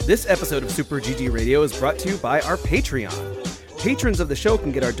This episode of Super GG Radio is brought to you by our Patreon. Patrons of the show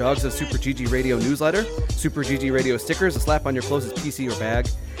can get our Dogs of Super GG Radio newsletter, Super GG Radio stickers to slap on your closest PC or bag,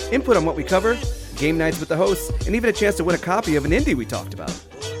 input on what we cover, game nights with the hosts, and even a chance to win a copy of an indie we talked about.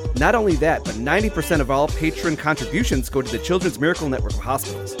 Not only that, but 90% of all patron contributions go to the Children's Miracle Network of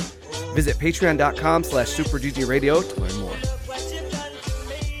hospitals. Visit patreon.com/superggradio to learn more.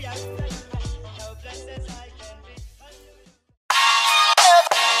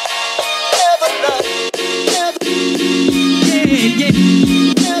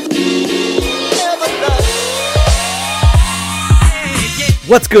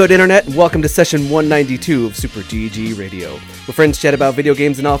 What's good, Internet? Welcome to session 192 of Super GG Radio, where friends chat about video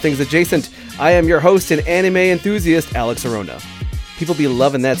games and all things adjacent. I am your host and anime enthusiast, Alex Arona. People be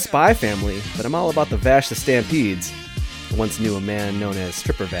loving that Spy Family, but I'm all about the Vash the Stampedes. I once knew a man known as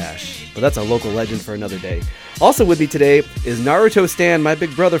Stripper Vash, but that's a local legend for another day. Also with me today is Naruto Stan, my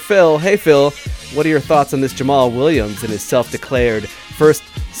big brother Phil. Hey Phil, what are your thoughts on this Jamal Williams and his self-declared first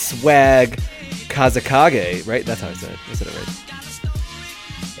swag Kazakage, right? That's how I said it. I said it right.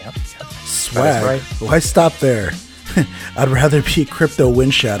 Swag. Right. Why stop there? I'd rather be Crypto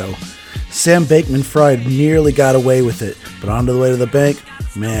Wind Shadow. Sam Bankman-Fried nearly got away with it, but on the way to the bank,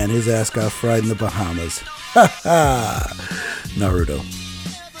 man, his ass got fried in the Bahamas. Ha ha! Naruto.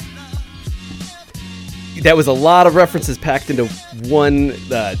 That was a lot of references packed into one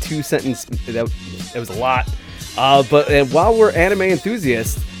two-sentence. That was a lot. But while we're anime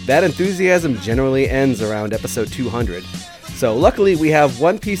enthusiasts, that enthusiasm generally ends around episode 200. So luckily we have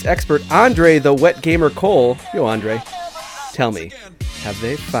One Piece expert Andre the Wet Gamer Cole. Yo Andre, tell me, have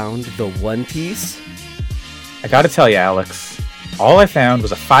they found the One Piece? I gotta tell you, Alex, all I found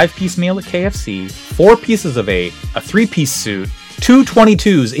was a 5-piece meal at KFC, 4 pieces of 8, a 3-piece suit, 2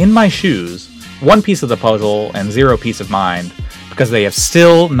 22s in my shoes, 1 piece of the puzzle, and 0 peace of mind, because they have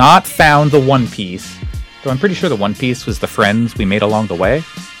still not found the One Piece. Though I'm pretty sure the One Piece was the friends we made along the way.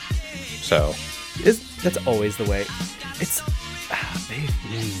 So that's always the way.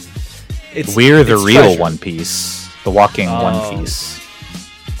 We're the real treasure. One Piece, the walking One Piece.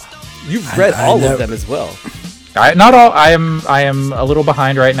 You've read all of them as well. Not all. I am a little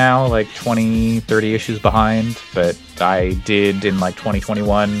behind right now, like 20, 30 issues behind. But I did in like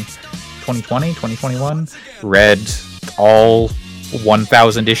 2021, read all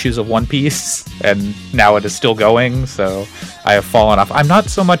 1,000 issues of One Piece, and now it is still going. So I have fallen off. I'm not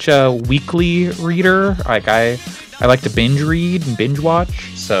so much a weekly reader. Like I like to binge read and binge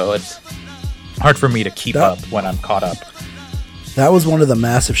watch, so it's hard for me to keep up when I'm caught up. That was one of the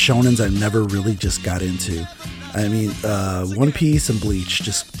massive shonens I never really just got into. I mean, One Piece and Bleach,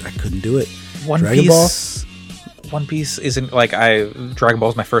 I couldn't do it. Dragon Ball isn't like Dragon Ball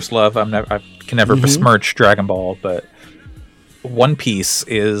is my first love. I can never besmirch Dragon Ball, but One Piece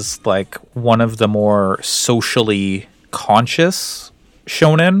is like one of the more socially conscious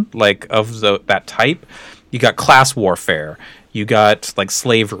shonen, like of that type. You got class warfare, you got like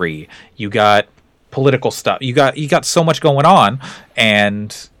slavery, you got political stuff, you got so much going on,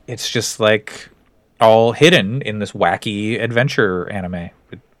 and it's just like all hidden in this wacky adventure anime.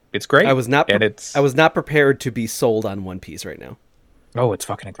 It's great. I was not prepared to be sold on One Piece right now. Oh, it's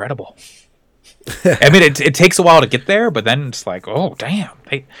fucking incredible. I mean, it takes a while to get there, but then it's like, oh damn,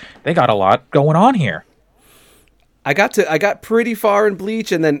 they got a lot going on here. I got pretty far in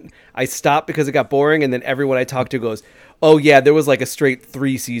Bleach, and then I stopped because it got boring, and then everyone I talked to goes, oh yeah, there was like a straight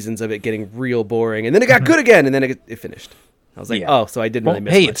 3 seasons of it getting real boring, and then it got good again, and then it finished. I was like, oh, so I didn't really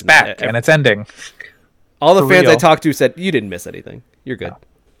miss much. Hey, it's back, and it's ending. All the fans I talked to said, you didn't miss anything. You're good.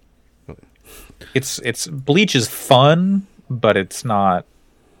 No. It's Bleach is fun, but it's not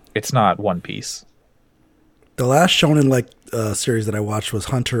One Piece. The last shonen series that I watched was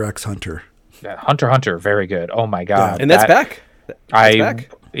Hunter x Hunter. Yeah, Hunter x Hunter, very good. Oh my god. Yeah. And that's back.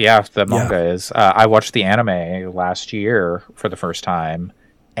 Yeah, the manga is. I watched the anime last year for the first time,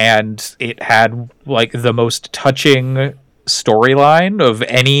 and it had like the most touching storyline of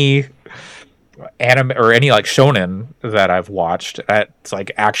any anime or any like shonen that I've watched. It's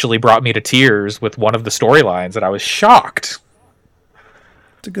like actually brought me to tears with one of the storylines, and I was shocked.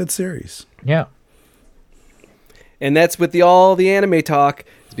 It's a good series. Yeah. And that's with all the anime talk.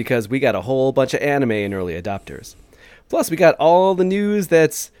 It's because we got a whole bunch of anime in early adopters. Plus, we got all the news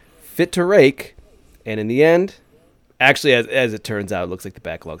that's fit to rake. And in the end, actually, as it turns out, it looks like the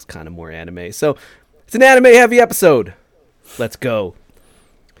backlog's kind of more anime. So it's an anime-heavy episode. Let's go.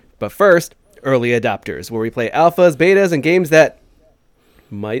 But first, early adopters, where we play alphas, betas, and games that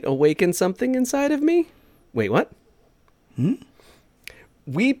might awaken something inside of me. Wait, what?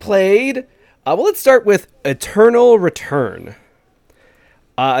 We played... well, let's start with Eternal Return.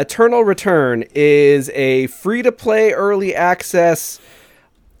 Eternal Return is a free-to-play early access.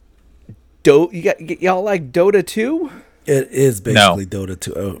 Y'all like Dota 2? It is basically Dota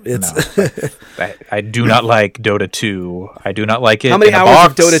 2. Oh, it's I do not like Dota 2. I do not like it. How many in a hours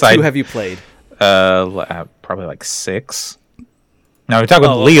box. of Dota 2 have you played? Probably like 6. Now we talk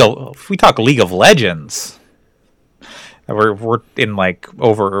about we talk League of Legends. We're in like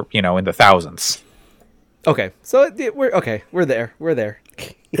over, in the thousands. Okay, so we're there.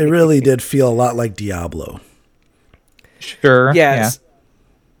 it really did feel a lot like Diablo. Sure. Yes. Yeah.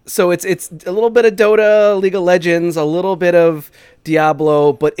 So it's a little bit of Dota, League of Legends, a little bit of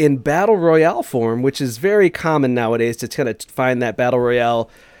Diablo, but in battle royale form, which is very common nowadays to kind of find that battle royale,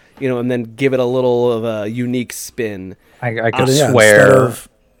 and then give it a little of a unique spin. I could swear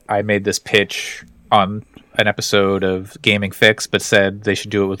I made this pitch on an episode of Gaming Fix, but said they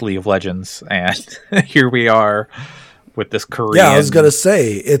should do it with League of Legends, and here we are with this Korean. Yeah, I was gonna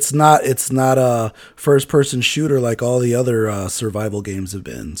say it's not a first-person shooter like all the other survival games have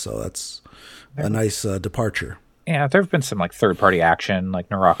been. So that's a nice departure. Yeah, there have been some like third-party action,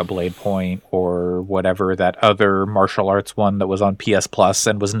 like Naraka Blade Point or whatever, that other martial arts one that was on PS Plus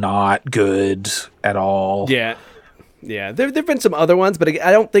and was not good at all. Yeah. Yeah, there've been some other ones, but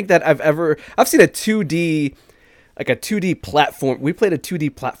I don't think that I've seen a 2D platform. We played a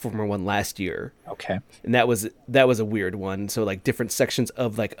 2D platformer one last year. Okay. And that was a weird one. So like different sections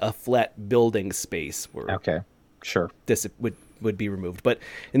of like a flat building space were okay. Sure. This would be removed. But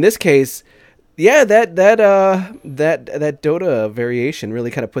in this case, yeah, that Dota variation really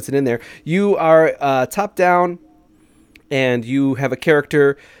kind of puts it in there. You are top down and you have a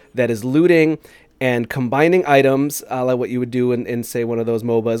character that is looting and combining items, like what you would do in, say, one of those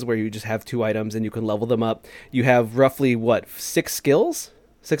MOBAs where you just have 2 items and you can level them up. You have roughly, 6 skills?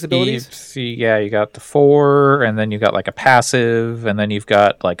 6 abilities? Yeah, you got the 4, and then you got like a passive, and then you've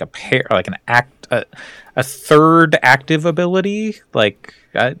got like a third active ability. Like,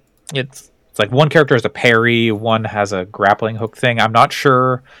 it's like one character has a parry, one has a grappling hook thing. I'm not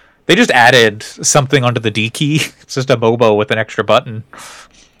sure. They just added something onto the D key. It's just a MOBA with an extra button.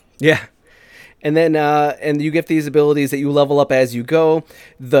 Yeah. And then and you get these abilities that you level up as you go.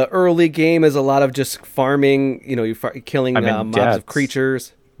 The early game is a lot of just farming, you're killing mobs of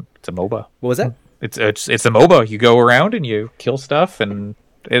creatures. It's a MOBA. What was that? It's a MOBA. You go around and you kill stuff, and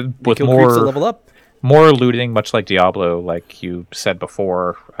with kill creeps to level up. More looting, much like Diablo, like you said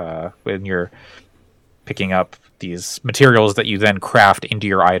before, when you're picking up these materials that you then craft into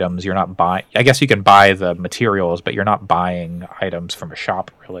your items. You're not buying. I guess you can buy the materials, but you're not buying items from a shop,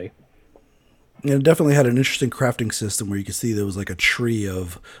 really. It definitely had an interesting crafting system where you could see there was like a tree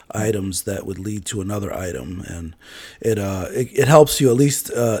of items that would lead to another item, and it helps you, at least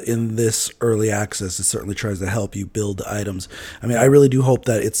in this early access. It certainly tries to help you build items. I mean, I really do hope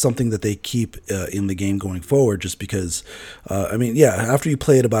that it's something that they keep in the game going forward, just because, after you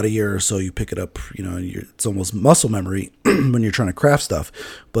play it about a year or so, you pick it up, it's almost muscle memory when you're trying to craft stuff.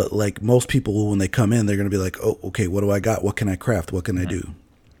 But like most people, when they come in, they're going to be like, oh, okay, what do I got? What can I craft? What can I do?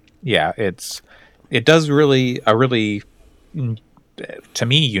 Yeah, it does a really, to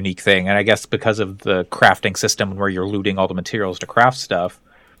me, unique thing. And I guess because of the crafting system where you're looting all the materials to craft stuff,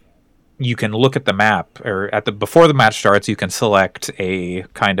 you can look at the map, or before the match starts, you can select a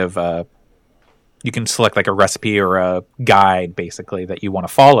kind of like a recipe or a guide, basically, that you want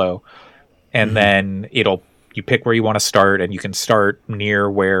to follow. And then you pick where you want to start, and you can start near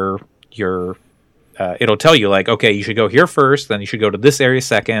where it'll tell you, like, okay, you should go here first, then you should go to this area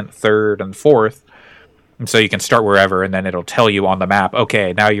second, third, and fourth. And so you can start wherever, and then it'll tell you on the map,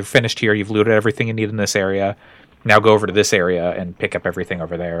 okay, now you've finished here, you've looted everything you need in this area. Now go over to this area and pick up everything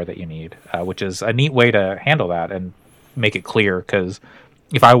over there that you need, which is a neat way to handle that and make it clear, because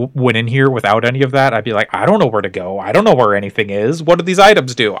if I went in here without any of that, I'd be like, I don't know where to go. I don't know where anything is. What do these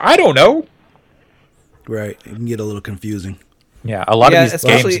items do? I don't know. Right. It can get a little confusing. Yeah, a lot of these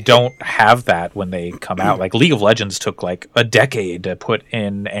games don't have that when they come out. Like League of Legends took like a decade to put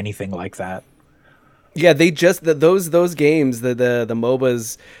in anything like that. Yeah, they just those games, the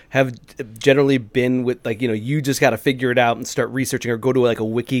MOBAs have generally been with, like, you just got to figure it out and start researching, or go to like a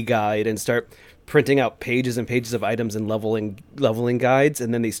wiki guide and start printing out pages and pages of items and leveling guides,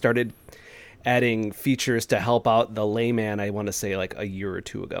 and then they started adding features to help out the layman. I want to say like a year or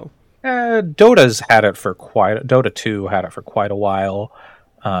two ago. Dota 2 had it for quite a while.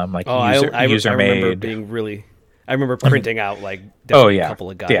 User made. I remember printing out like a couple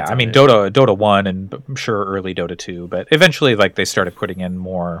of guides. Yeah, I mean Dota 1 and I'm sure early Dota 2, but eventually like they started putting in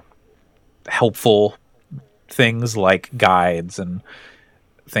more helpful things like guides and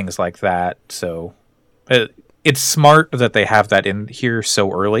things like that. So it's smart that they have that in here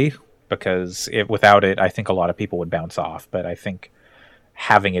so early, because without it, I think a lot of people would bounce off. But I think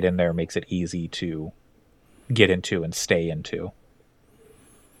having it in there makes it easy to get into and stay into.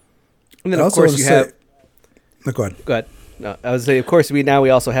 And then, of course, you have... No, go ahead. Go ahead. No, I was saying, of course, we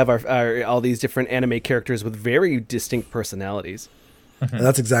also have our all these different anime characters with very distinct personalities. And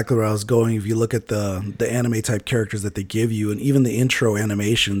that's exactly where I was going. If you look at the anime type characters that they give you, and even the intro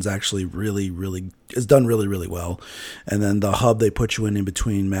animations actually is done really, really well. And then the hub they put you in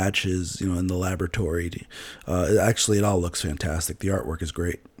between matches, in the laboratory, it all looks fantastic. The artwork is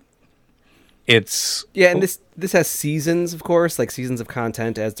great. And this has seasons, of course, like seasons of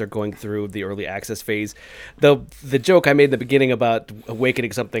content as they're going through the early access phase. The joke I made in the beginning about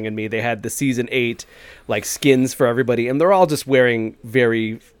awakening something in me, they had the season 8 like skins for everybody, and they're all just wearing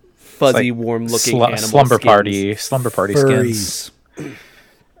very fuzzy, warm looking animal slumber skins. party Furries. skins.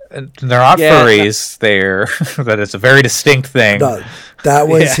 And they're not furries. That is a very distinct thing. No, that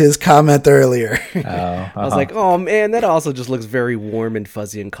was his comment earlier. I was like, oh man, that also just looks very warm and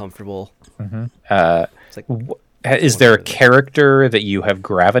fuzzy and comfortable. It's like, is there a character that you have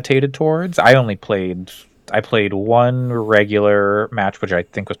gravitated towards? I played one regular match, which I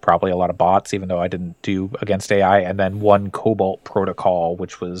think was probably a lot of bots, even though I didn't do against AI, and then one Cobalt Protocol, I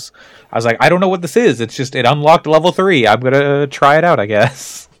was like, I don't know what this is. It's just, it unlocked level 3. I'm going to try it out, I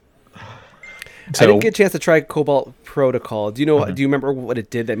guess. I didn't get a chance to try Cobalt Protocol. Do you know? Do you remember what it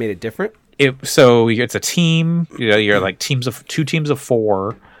did that made it different? So it's a team. You're like two teams of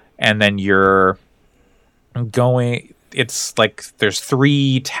 4, and then you're going. It's like there's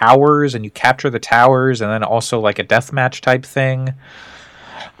 3 towers, and you capture the towers, and then also like a deathmatch type thing.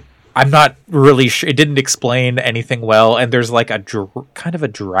 I'm not really sure. It didn't explain anything well, and there's like a kind of a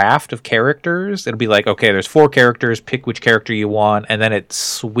draft of characters. It'll be like, okay, there's 4 characters. Pick which character you want, and then it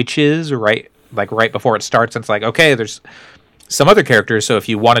switches right before it starts. And it's like, okay, there's some other characters, so if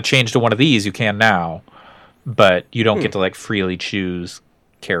you want to change to one of these, you can now, but you don't get to like freely choose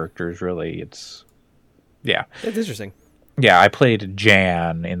characters. Really, that's interesting. Yeah, I played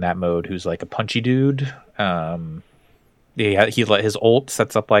Jan in that mode, who's like a punchy dude. His ult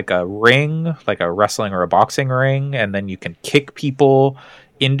sets up like a ring, like a wrestling or a boxing ring, and then you can kick people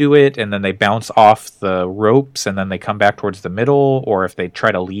into it, and then they bounce off the ropes, and then they come back towards the middle, or if they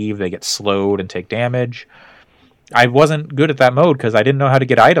try to leave, they get slowed and take damage. I wasn't good at that mode because I didn't know how to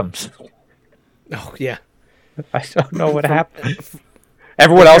get items. Oh, yeah. I don't know what happened.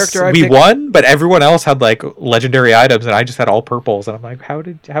 Everyone else, we won, but everyone else had like legendary items, and I just had all purples, and I'm like, how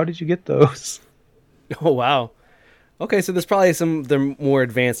did you get those? Oh, wow. Okay, so there's probably the more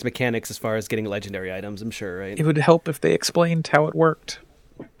advanced mechanics as far as getting legendary items, I'm sure, right? It would help if they explained how it worked.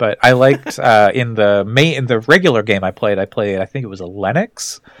 But I liked in the regular game I played, I think it was a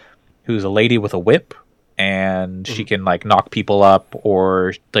Lennox, who's a lady with a whip, and she can like knock people up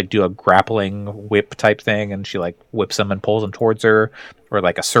or like do a grappling whip type thing, and she like whips them and pulls them towards her, or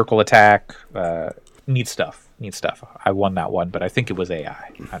like a circle attack. Neat stuff. I won that one, but I think it was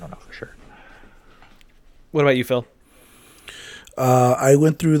AI. I don't know for sure. What about you, Phil? I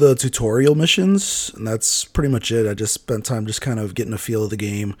went through the tutorial missions, and that's pretty much it. I just spent time just kind of getting a feel of the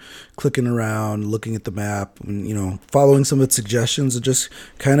game, clicking around, looking at the map, and, following some of its suggestions, and just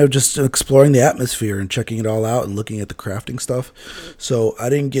kind of just exploring the atmosphere and checking it all out and looking at the crafting stuff. So I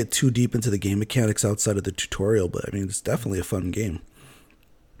didn't get too deep into the game mechanics outside of the tutorial, but I mean, it's definitely a fun game.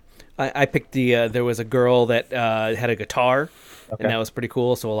 I picked there was a girl that had a guitar. Okay. And that was pretty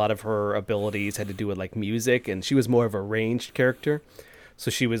cool. So a lot of her abilities had to do with like music, and she was more of a ranged character. So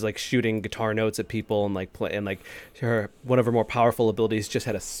she was like shooting guitar notes at people and like play, and like one of her more powerful abilities just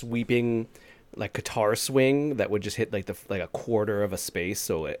had a sweeping like guitar swing that would just hit like a quarter of a space,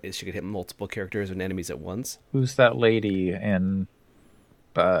 so she could hit multiple characters and enemies at once. Who's that lady in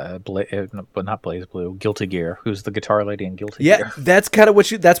but not Blaze Blue, Guilty Gear? Who's the guitar lady in Guilty Gear? Yeah, that's kind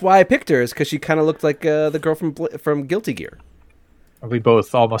of that's why I picked her, is because she kind of looked like the girl from Guilty Gear. We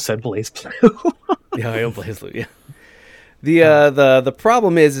both almost said Blaze Blue. Yeah, I know Blaze Blue. Yeah. The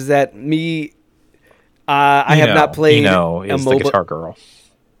problem is that me, I have not played. Eno is the guitar girl.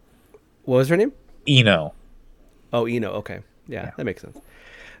 What was her name? Eno. Oh, Eno. Okay, yeah, that makes sense.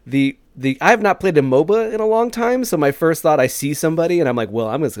 I have not played a MOBA in a long time, so my first thought, I see somebody and I'm like, well,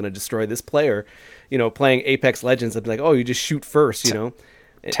 I'm just going to destroy this player. Playing Apex Legends, I'd be like, oh, you just shoot first, Tap.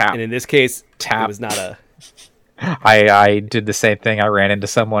 And in this case, Tap. It was not a. I did the same thing. I ran into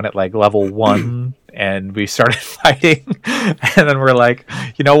someone at like level 1 and we started fighting, and then we're like,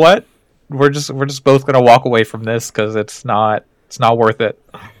 you know what? We're just both gonna walk away from this because it's not worth it.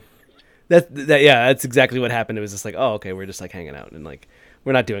 That's exactly what happened. It was just like, oh, okay, we're just like hanging out, and like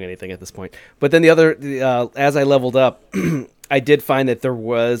we're not doing anything at this point. But then the other, as I leveled up, I did find that there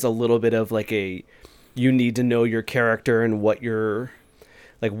was a little bit of like you need to know your character and what your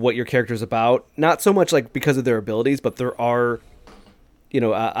character's about. Not so much like because of their abilities, but there are,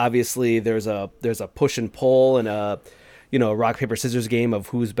 obviously there's a push and pull and a rock, paper, scissors game of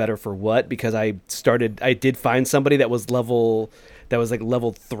who's better for what, because I did find somebody that was level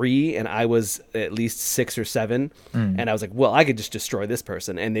 3 and I was at least 6 or 7. And I was like, well, I could just destroy this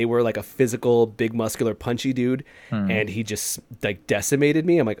person. And they were like a physical, big, muscular, punchy dude. And he just like decimated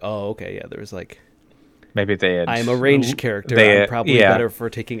me. I'm like, oh, okay. Yeah. There was like, maybe I'm a ranged character. I'm probably better for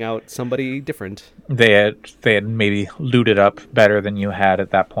taking out somebody different. They had maybe looted up better than you had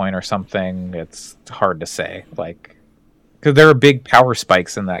at that point or something. It's hard to say. Like, because there are big power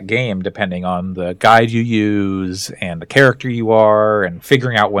spikes in that game depending on the guide you use and the character you are, and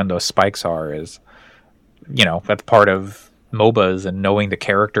figuring out when those spikes are is, that's part of MOBAs and knowing the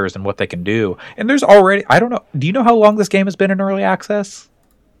characters and what they can do. And there's already, I don't know, do you know how long this game has been in early access?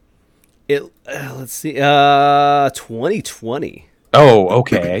 Let's see, 2020. Oh,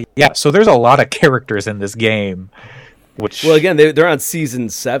 okay. Yeah, so there's a lot of characters in this game. Well, again, they're on season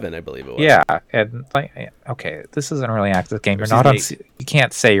 7, I believe it was. Yeah, and okay, this is an early access game. You're not on. You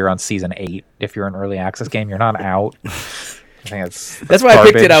can't say you're on season 8 if you're an early access game. You're not out. I think that's why I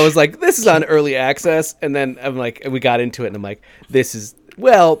picked it. I was like, this is on early access, and then I'm like, we got into it, and I'm like, this is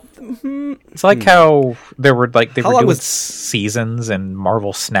It's like how they were doing seasons and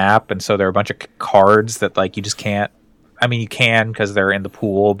Marvel Snap, and so there are a bunch of cards that like you just can't. I mean, you can because they're in the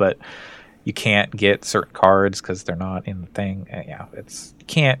pool, but you can't get certain cards because they're not in the thing. Yeah, you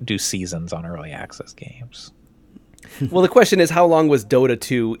can't do seasons on early access games. Well, the question is, how long was Dota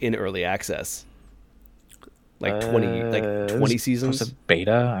 2 in early access? Like 20 seasons? Was it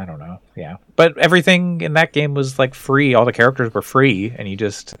beta? I don't know. Yeah. But everything in that game was like free. All the characters were free, and you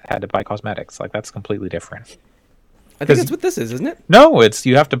just had to buy cosmetics. Like, that's completely different. I think that's what this is, isn't it? No,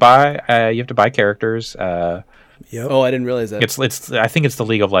 you have to buy characters. Yep. Oh, I didn't realize that. It's I think it's the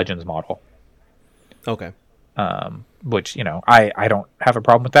League of Legends model. Okay. Which, I don't have a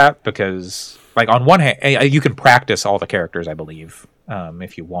problem with that because, like, on one hand, you can practice all the characters, I believe,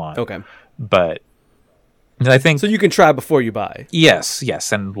 if you want. Okay. But I think so. You can try before you buy.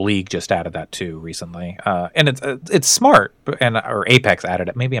 Yes, and League just added that too recently, and it's smart. Or Apex added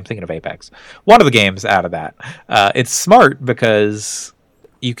it. Maybe I'm thinking of Apex. One of the games added that. It's smart because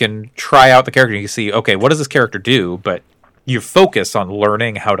you can try out the character. You can see, okay, what does this character do? But you focus on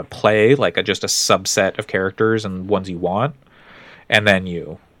learning how to play like just a subset of characters and ones you want, and then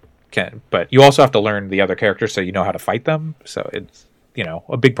you can. But you also have to learn the other characters so you know how to fight them. So it's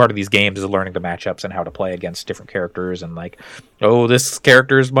a big part of these games is learning the matchups and how to play against different characters and like, oh, this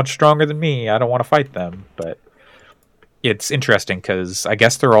character is much stronger than me. I don't want to fight them. But it's interesting because I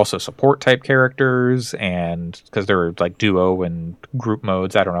guess they're also support type characters, and because they're like duo and group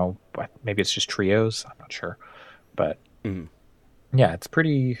modes. I don't know. Maybe it's just trios. I'm not sure, but. Yeah,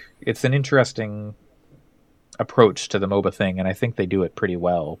 it's an interesting approach to the MOBA thing, and I think they do it pretty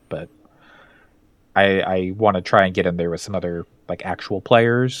well, but I want to try and get in there with some other like actual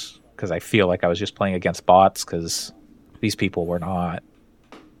players, because I feel like I was just playing against bots, because these people were not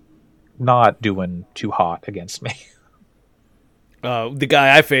doing too hot against me. The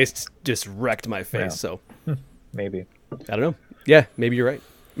guy I faced just wrecked my face, yeah. So maybe. I don't know. Yeah, maybe you're right.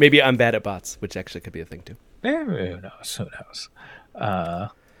 Maybe I'm bad at bots, which actually could be a thing too. Yeah, who knows?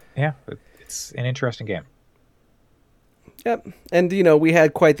 Yeah, it's an interesting game. Yep. And, we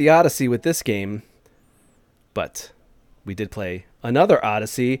had quite the odyssey with this game, but we did play another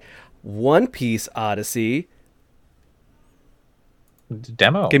odyssey, One Piece Odyssey.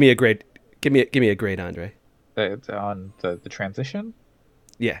 Demo. Give me a grade, Andre. On the transition?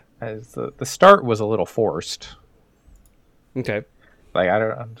 Yeah. As the start was a little forced. Okay. Like, I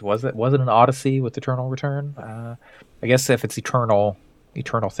don't. Was it an Odyssey with Eternal Return? I guess if it's eternal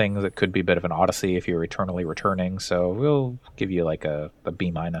things, it could be a bit of an Odyssey if you're eternally returning. So we'll give you like a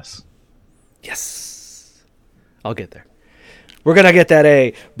B-. Yes, I'll get there. We're gonna get that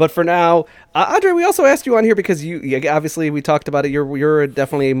A. But for now, Andre, we also asked you on here because you obviously we talked about it. You're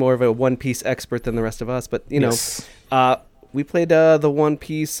definitely more of a One Piece expert than the rest of us. But yes. We played the One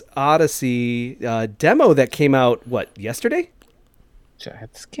Piece Odyssey demo that came out yesterday.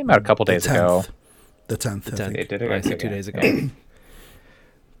 It came out a couple days ago. The 10th. The 10th. It did it. I see 2 days ago.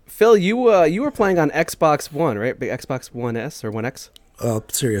 Phil, you were playing on Xbox One, right? Big Xbox One S or One X?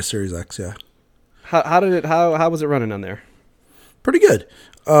 Series X, yeah. How was it running on there? Pretty good.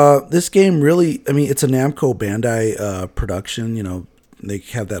 This game really, it's a Namco Bandai production. They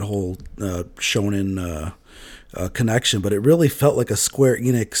have that whole shonen connection, but it really felt like a Square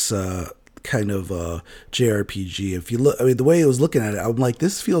Enix kind of JRPG. If you look, I mean, the way I was looking at it, I'm like,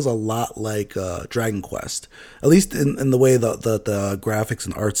 this feels a lot like Dragon Quest, at least in the way the graphics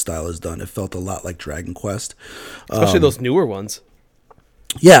and art style is done. It felt a lot like Dragon Quest, especially those newer ones.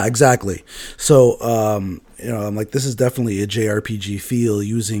 Yeah, exactly. So, I'm like, this is definitely a JRPG feel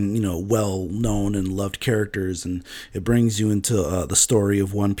using, well-known and loved characters, and it brings you into the story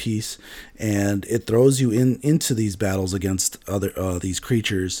of One Piece, and it throws you into these battles against other these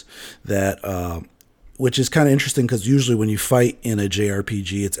creatures that which is kind of interesting because usually when you fight in a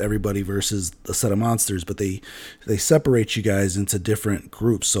JRPG, it's everybody versus a set of monsters, but they separate you guys into different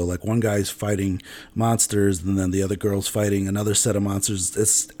groups. So like one guy's fighting monsters, and then the other girl's fighting another set of monsters.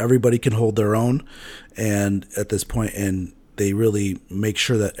 It's everybody can hold their own, and at this point, and they really make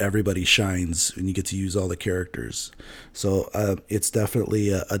sure that everybody shines, and you get to use all the characters. So it's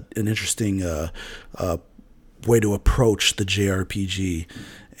definitely an interesting way to approach the JRPG,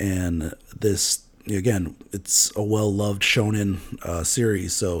 and this. Again, it's a well-loved shonen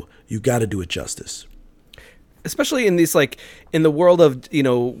series, so you've got to do it justice. Especially in these, like, in the world of,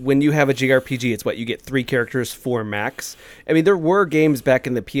 when you have a JRPG, it's what, you get 3 characters, 4 max. I mean, there were games back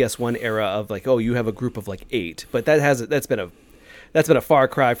in the PS1 era of, like, oh, you have a group of, like, 8. But that's been a far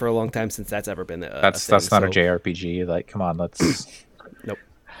cry for a long time since that's ever been a thing. That's not a JRPG. Like, come on, let's... Nope.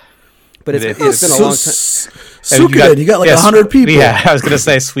 But it's been a long time. Suikoden, you got like 100 people. Yeah, I was gonna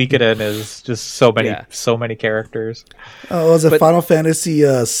say Suikoden is just so many characters. Oh, was it Final Fantasy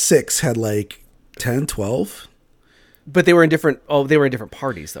 6 had like 10, 12? But they were in different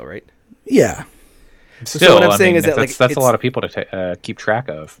parties though, right? Yeah. Still, so what I'm saying is that that's a lot of people to keep track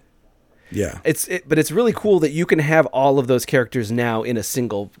of. Yeah. But it's really cool that you can have all of those characters now in a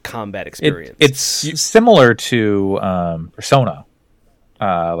single combat experience. It's similar to Persona.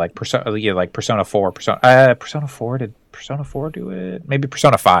 Like Persona 4, Persona 4, did Persona 4 do it? Maybe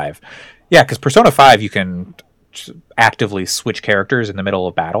Persona 5. Yeah, because Persona 5 you can actively switch characters in the middle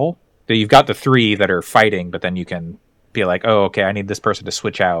of battle. So you've got the 3 that are fighting, but then you can be like, oh, okay, I need this person to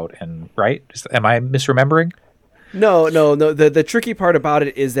switch out, and right? Am I misremembering? No. The tricky part about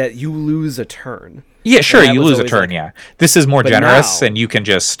it is that you lose a turn. Yeah, sure, you lose a turn, yeah. This is more generous, and you can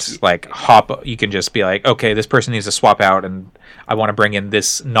just, like, you can just be like, okay, this person needs to swap out, and I want to bring in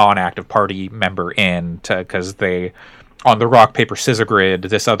this non-active party member in, because they, on the rock, paper, scissors grid,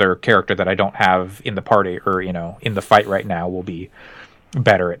 this other character that I don't have in the party, or, in the fight right now, will be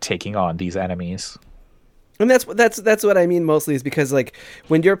better at taking on these enemies. And that's what I mean mostly, is because, like,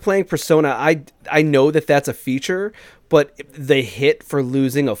 when you're playing Persona, I know that's a feature, but the hit for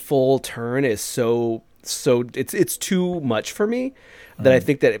losing a full turn is so it's too much for me that I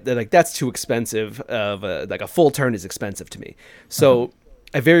think that like that's too expensive of a full turn is expensive to me. So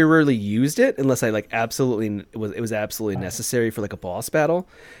I very rarely used it unless I like it was absolutely necessary for like a boss battle.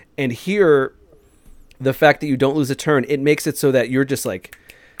 And here, the fact that you don't lose a turn, it makes it so that you're just like,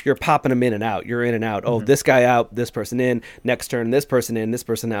 you're popping them in and out. You're in and out. Oh, this guy out, this person in. Next turn, this person in, this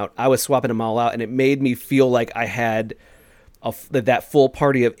person out. I was swapping them all out, and it made me feel like I had that full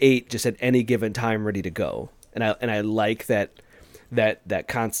party of 8 just at any given time ready to go. And I like that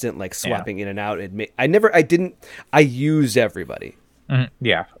constant like swapping in and out. I used everybody.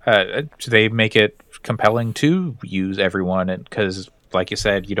 Yeah, they make it compelling to use everyone, because, like you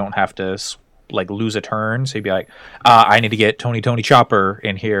said, you don't have to like lose a turn. So you'd be like, I need to get Tony Chopper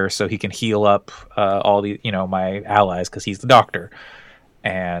in here so he can heal up all the my allies because he's the doctor,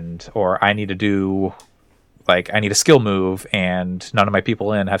 or I need to do I need a skill move, and none of my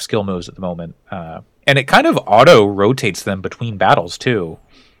people have skill moves at the moment. And it kind of auto rotates them between battles too.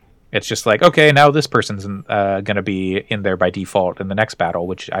 It's just like, okay, now this person's going to be in there by default in the next battle,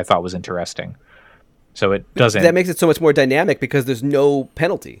 which I thought was interesting. So it doesn't... That makes it so much more dynamic because there's no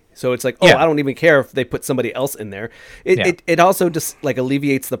penalty. So it's like, I don't even care if they put somebody else in there. It also just like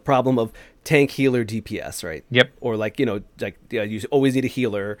alleviates the problem of tank, healer, DPS, right? Yep. Or you always need a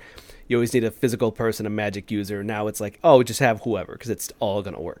healer. You always need a physical person, a magic user. Now it's like, just have whoever because it's all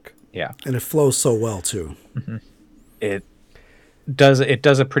going to work. Yeah. And it flows so well too. Mm-hmm. It does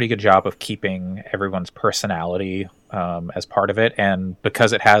a pretty good job of keeping everyone's personality as part of it, and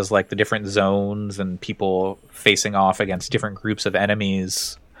because it has like the different zones and people facing off against different groups of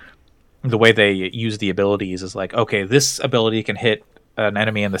enemies, the way they use the abilities is like, okay, this ability can hit an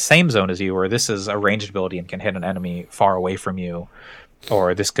enemy in the same zone as you, or this is a ranged ability and can hit an enemy far away from you,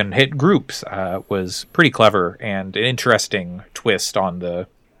 or this can hit groups. Was pretty clever and an interesting twist on the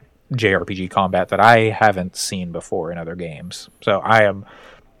JRPG combat that I haven't seen before in other games. So I am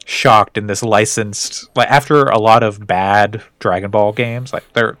shocked in this licensed, like, after a lot of bad Dragon Ball games, like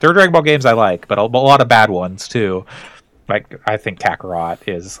there are Dragon Ball games I like, but a lot of bad ones too. Like I think Kakarot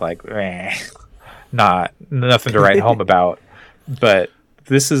is like nothing to write home about, but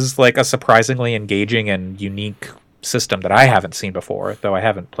this is like a surprisingly engaging and unique system that I haven't seen before, though I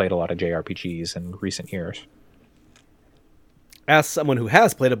haven't played a lot of JRPGs in recent years. As someone who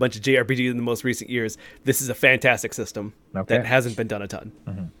has played a bunch of JRPGs in the most recent years, this is a fantastic system that hasn't been done a ton.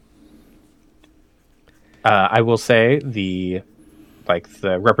 Mm-hmm. I will say the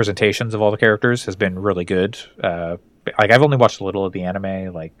representations of all the characters has been really good. Like I've only watched a little of the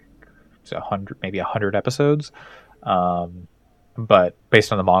anime, like 100 episodes, but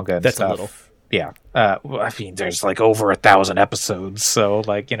based on the manga and that's stuff, a little. Yeah. Well, I mean, there's like over 1,000 episodes, so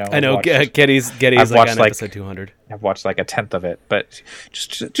like, you know, I know Getty's like on episode 200. I've watched like a tenth of it, but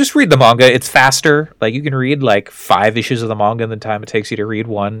just read the manga. It's faster. Like you can read like 5 issues of the manga in the time it takes you to read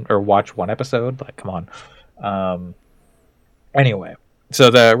one or watch one episode. Like, come on. Anyway, so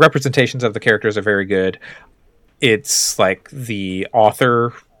the representations of the characters are very good. It's like the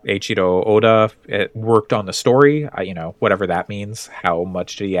author Eiichiro Oda worked on the story, you know, whatever that means. How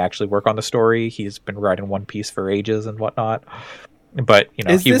much did he actually work on the story? He's been writing One Piece for ages and whatnot. But you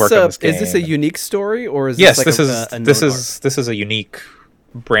know, he worked on this game. Is this a unique story, or is yes? this This is a unique,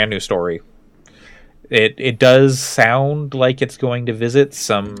 brand new story. It does sound like it's going to visit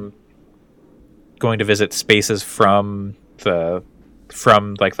spaces from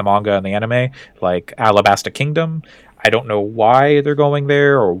like the manga and the anime, like Alabasta Kingdom. I don't know why they're going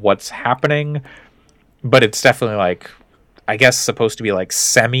there or what's happening, but it's definitely like, I guess supposed to be like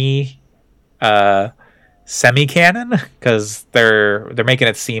semi canon, because they're making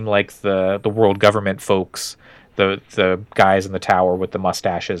it seem like the world government folks, the guys in the tower with the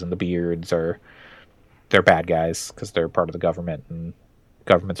mustaches and the beards they're bad guys because they're part of the government and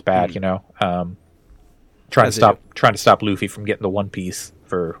government's bad, you know. Trying to stop Luffy from getting the One Piece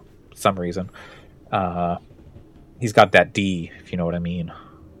for some reason. He's got that D, if you know what I mean.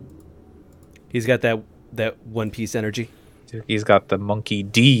 He's got that One Piece energy. He's got the Monkey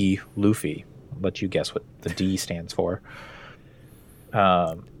D Luffy. I'll let you guess what the D stands for.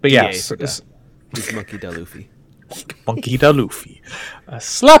 But yeah, he's Monkey Da Luffy. Monkey Da Luffy.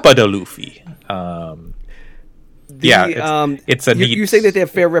 Slappa Da Luffy. It's a neat... You're saying that they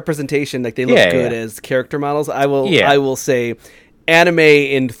have fair representation, like they look good as character models. I will say anime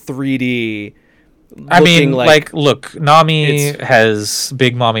in 3D. I mean, look, Nami has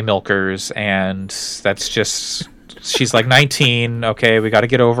big mommy milkers, and that's just, she's like 19. Okay, we got to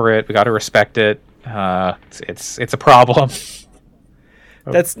get over it. We got to respect it. It's a problem.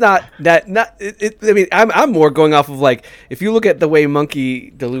 That's not that. I mean, I'm more going off of like, if you look at the way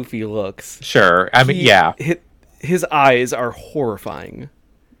Monkey D. Luffy looks. Sure, I mean, yeah. His eyes are horrifying.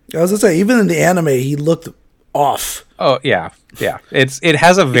 I was gonna say, even in the anime, he looked off. Oh yeah. It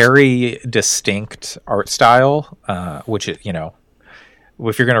has a very distinct art style, which you know,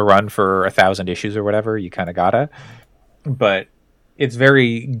 if you're gonna run for 1,000 issues or whatever, you kind of gotta. But it's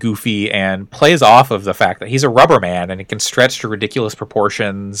very goofy and plays off of the fact that he's a rubber man and he can stretch to ridiculous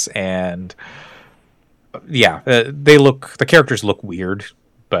proportions. And the characters look weird,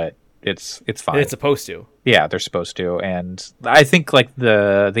 but it's fine. And it's supposed to. Yeah, they're supposed to. And I think like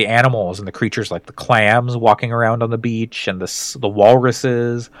the animals and the creatures, like the clams walking around on the beach and the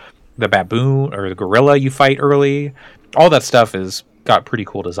walruses, the baboon or the gorilla you fight early, all that stuff is got pretty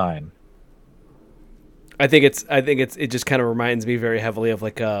cool design. I think it just kind of reminds me very heavily of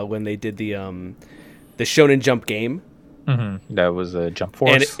like when they did the Shonen Jump game. Mm-hmm. That was a Jump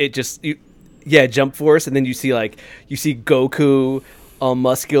Force. And it just Jump Force, and then you see Goku all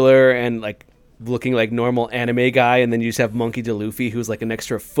muscular and like looking like normal anime guy, and then you just have Monkey D. Luffy, who's like an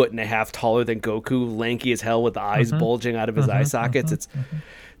extra 1.5 feet taller than Goku, lanky as hell with the eyes bulging out of his eye sockets. It's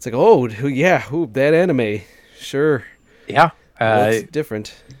like, that anime, sure, yeah, looks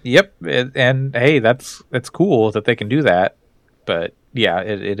different. Yep, and hey, that's cool that they can do that, but yeah,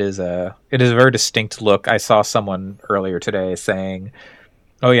 it is a very distinct look. I saw someone earlier today saying,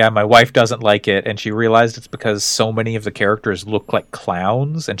 oh yeah, my wife doesn't like it, and she realized it's because so many of the characters look like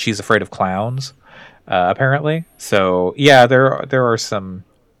clowns, and she's afraid of clowns, apparently. So yeah, there are some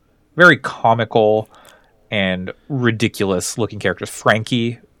very comical and ridiculous looking characters.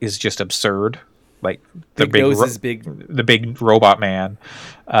 Frankie is just absurd, like the the big robot man,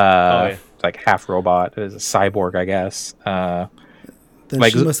 like half robot, is a cyborg, I guess. Then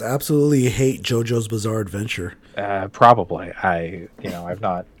she must absolutely hate JoJo's Bizarre Adventure. Probably. I've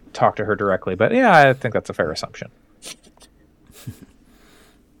not talked to her directly, but yeah, I think that's a fair assumption.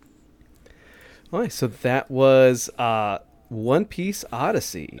 All right, so that was One Piece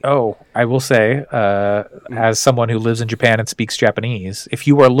Odyssey. Oh, I will say, as someone who lives in Japan and speaks Japanese, if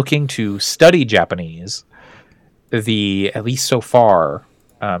you are looking to study Japanese, at least so far,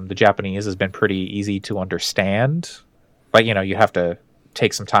 the Japanese has been pretty easy to understand. But, you have to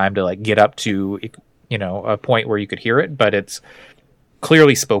take some time to like get up to, a point where you could hear it, but it's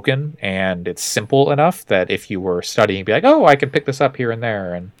clearly spoken and it's simple enough that if you were studying, you'd be like, oh, I can pick this up here and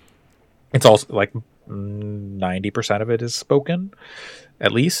there. And it's also like 90% of it is spoken,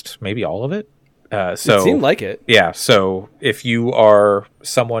 at least, maybe all of it. So it seemed like it. Yeah. So if you are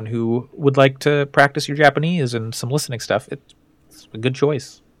someone who would like to practice your Japanese and some listening stuff, it's a good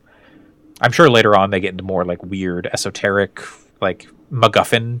choice. I'm sure later on they get into more like weird, esoteric, like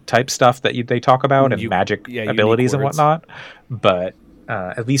MacGuffin type stuff that they talk about and magic abilities and whatnot. But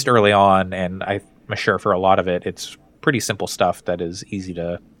at least early on, and I'm sure for a lot of it, it's pretty simple stuff that is easy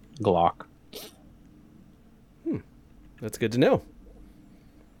to glock. That's good to know.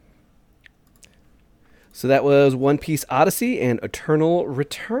 So that was One Piece Odyssey and Eternal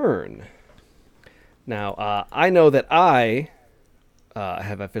Return. Now, I know that I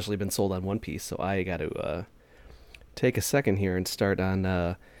have officially been sold on One Piece, so I got to take a second here and start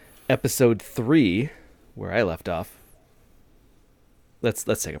on episode 3, where I left off. Let's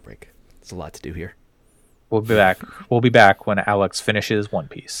take a break. There's a lot to do here. We'll be back. We'll be back when Alex finishes One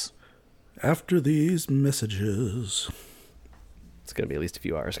Piece. After these messages. It's going to be at least a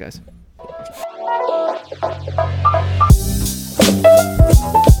few hours, guys.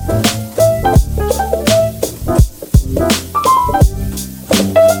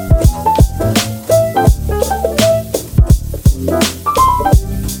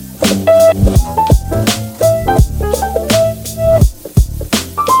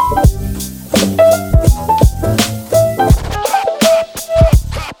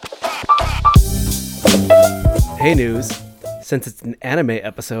 Hey News, since it's an anime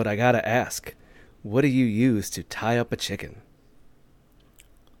episode, I gotta ask, what do you use to tie up a chicken?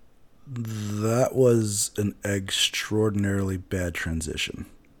 That was an extraordinarily bad transition.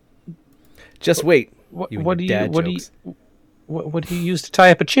 Just wait. What do you use to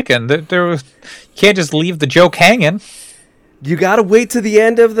tie up a chicken? You can't just leave the joke hanging. You gotta wait to the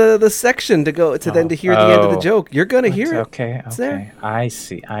end of the section to go to then to hear the end of the joke. You're gonna hear it. Okay, it's there. I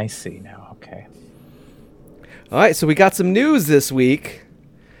see now. Okay. All right, so we got some news this week.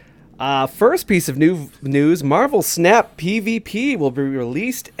 First piece of news, Marvel Snap PvP will be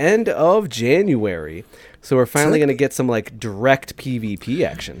released end of January. So we're finally going to get some like direct PvP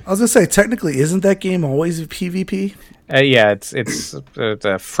action. I was going to say, technically, isn't that game always a PvP? Yeah, it's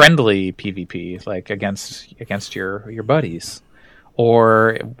a friendly PvP, like against your buddies.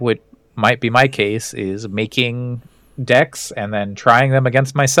 Or what might be my case is making decks and then trying them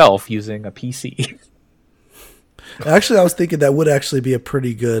against myself using a PC. Actually, I was thinking that would actually be a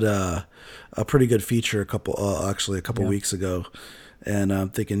pretty good feature a couple weeks ago, and I'm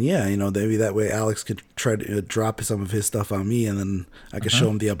thinking, maybe that way Alex could try to drop some of his stuff on me, and then I could show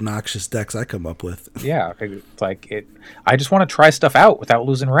him the obnoxious decks I come up with. Yeah, I just want to try stuff out without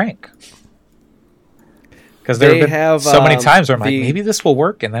losing rank. Because there have been so many times where I'm like, maybe this will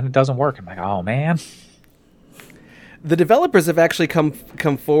work, and then it doesn't work. I'm like, oh man. The developers have actually come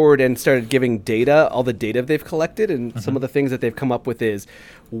forward and started giving data, all the data they've collected, and some of the things that they've come up with is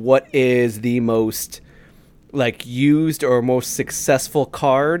what is the most like used or most successful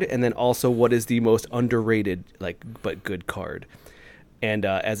card, and then also what is the most underrated but good card. And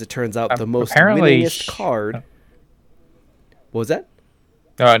as it turns out, the most winningest card. What was that?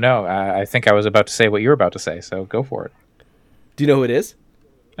 Oh no, I think I was about to say what you were about to say, so go for it. Do you know who it is?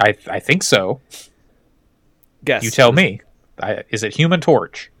 I think so. Guess. You tell me. Is it Human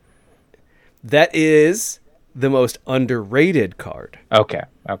Torch? That is the most underrated card. Okay.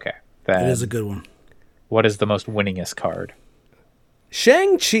 That is a good one. What is the most winningest card?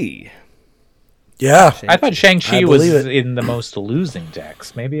 Shang-Chi. Yeah. I thought Shang-Chi was in the most losing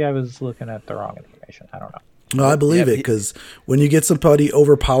decks. Maybe I was looking at the wrong information. I don't know. No, I believe it, because when you get somebody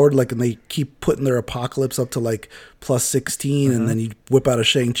overpowered, and they keep putting their Apocalypse up to plus 16, and then you whip out a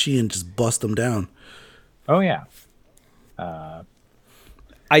Shang-Chi and just bust them down. Oh yeah.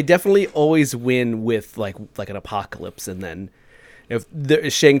 I definitely always win with like an Apocalypse, and then if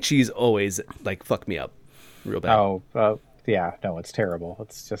Shang-Chi's always fuck me up real bad. Oh, yeah, no, it's terrible.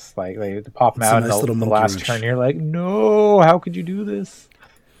 It's just like they pop them out in the last turn. You're like, no, how could you do this?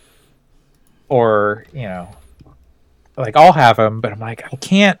 Or I'll have them, but I'm like, I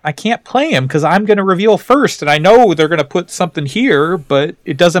can't play him because I'm going to reveal first, and I know they're going to put something here, but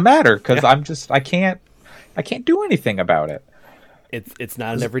it doesn't matter because I can't do anything about it. It's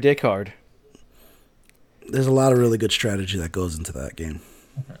not an everyday card. There's a lot of really good strategy that goes into that game.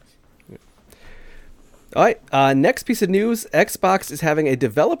 All right. Next piece of news: Xbox is having a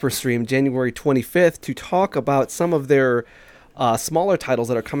developer stream January 25th to talk about some of their smaller titles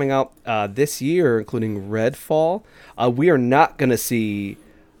that are coming out this year, including Redfall. We are not going to see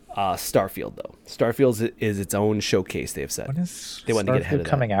Starfield, though. Starfield is its own showcase, they've said. When is they want to get ahead of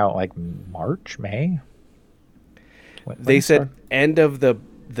coming out? Like March, May? They said end of the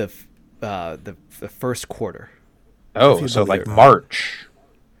first quarter. Oh, so like March.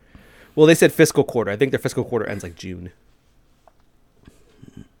 Well, they said fiscal quarter. I think their fiscal quarter ends like June.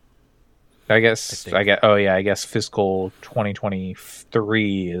 I guess fiscal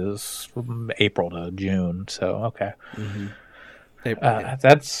 2023 is from April to June. So okay,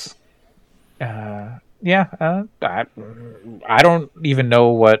 that's I don't even know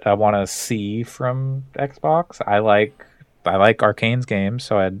what I want to see from Xbox. I like Arcane's games,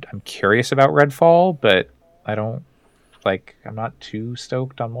 so I'm curious about Redfall, but I'm not too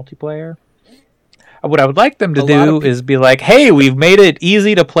stoked on multiplayer. What I would like them to do is be like, hey, we've made it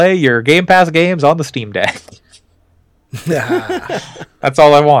easy to play your Game Pass games on the Steam Deck. That's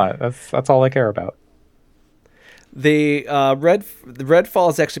all I want. That's all I care about. The Redfall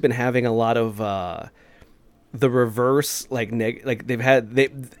has actually been having a lot of the reverse,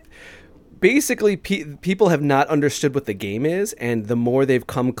 basically people have not understood what the game is, and the more they've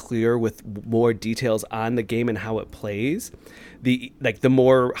come clear with more details on the game and how it plays, the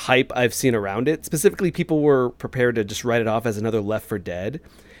more hype I've seen around it. Specifically, people were prepared to just write it off as another Left 4 Dead,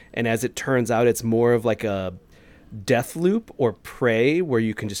 and as it turns out, it's more of like a Deathloop or Prey, where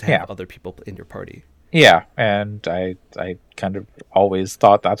you can just have other people in your party. Yeah, and I kind of always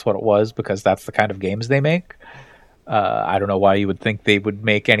thought that's what it was, because that's the kind of games they make. I don't know why you would think they would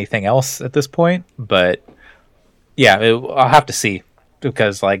make anything else at this point, but yeah, I'll have to see,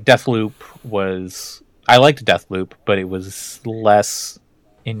 because like Deathloop was, I liked Deathloop, but it was less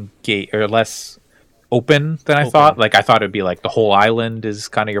less open than I thought. Like I thought it'd be like the whole island is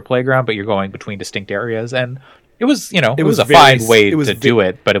kind of your playground, but you're going between distinct areas, and it was, it was a fine way to do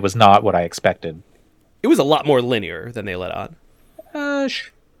it, but it was not what I expected. It was a lot more linear than they let on.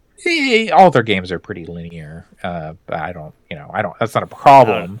 All their games are pretty linear. I don't. That's not a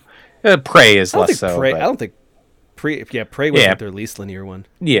problem. Prey is less so. I don't think Prey was like their least linear one.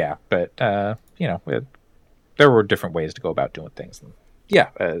 Yeah, but there were different ways to go about doing things.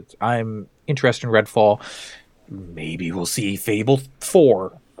 I'm interested in Redfall. Maybe we'll see Fable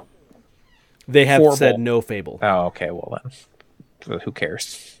 4. They have said no Fable. Oh, okay. Well then, who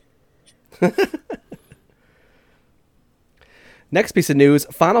cares? Next piece of news,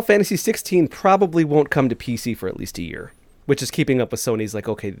 Final Fantasy 16 probably won't come to PC for at least a year, which is keeping up with Sony's the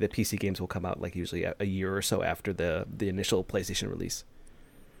PC games will come out usually a year or so after the initial PlayStation release.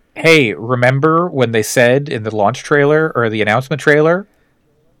 Hey, remember when they said in the launch trailer or the announcement trailer,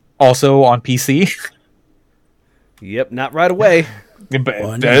 also on PC? Yep, not right away.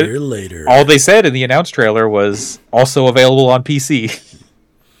 1 year later. All they said in the announced trailer was also available on PC.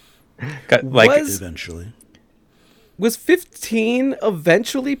 Eventually. Was 15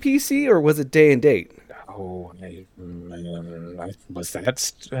 eventually PC, or was it day and date? Oh, was that?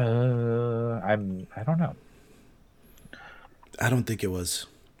 I don't know. I don't think it was.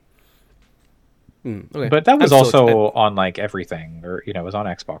 Okay. But that was also on everything, or it was on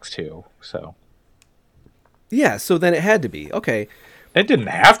Xbox too. So yeah, so then it had to be okay. It didn't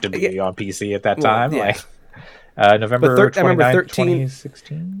have to be on PC at that time. Yeah. November 29th,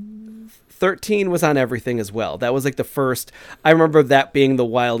 2016. 13 was on everything as well. That was the first. I remember that being the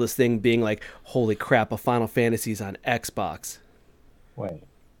wildest thing, being holy crap, a Final Fantasy's on Xbox. Wait,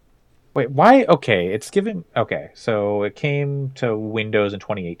 why? Okay, it's given. Okay, so it came to Windows in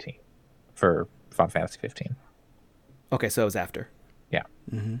 2018 for Final Fantasy 15. Okay, so it was after. Yeah,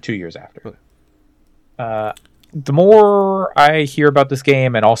 2 years after. Okay. The more I hear about this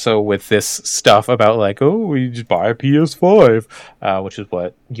game, and also with this stuff about we just buy a PS5, which is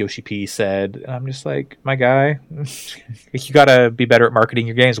what Yoshi P said, and I'm just my guy, you gotta be better at marketing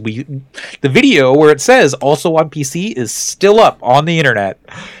your games. The video where it says also on PC is still up on the internet.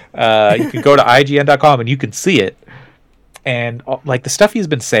 You can go to IGN.com and you can see it. And the stuff he's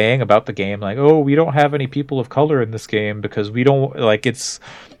been saying about the game, we don't have any people of color in this game because we don't it's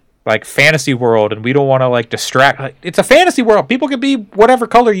fantasy world, and we don't want to distract. It's a fantasy world. People can be whatever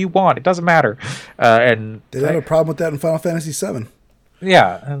color you want. It doesn't matter. And they don't have a problem with that in Final Fantasy 7.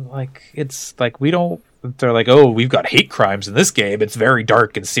 Yeah, and it's we don't. They're we've got hate crimes in this game. It's very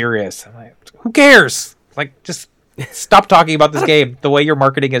dark and serious. I'm who cares? Just stop talking about this game. The way you're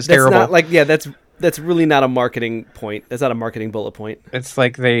marketing is terrible. Not that's really not a marketing point. That's not a marketing bullet point. It's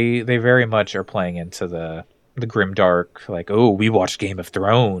like they very much are playing into the grimdark, like, oh, we watched Game of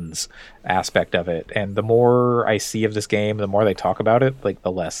Thrones aspect of it. And the more I see of this game, the more they talk about it, like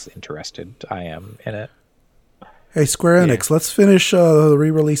the less interested I am in it. Hey, Square Enix, let's finish the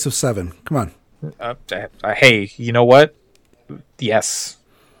re-release of 7. Come on. Hey, you know what? Yes.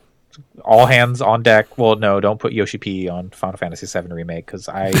 All hands on deck. Well, no, don't put Yoshi P on Final Fantasy VII Remake, because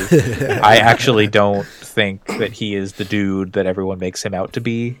I actually don't think that he is the dude that everyone makes him out to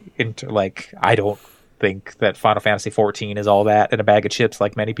be. I don't think that Final Fantasy XIV is all that in a bag of chips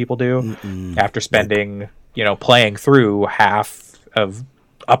like many people do. After spending, playing through half of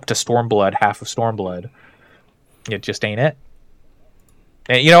up to Stormblood, half of Stormblood. It just ain't it.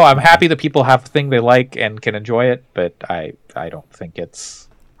 And, I'm happy that people have a thing they like and can enjoy it, but I don't think it's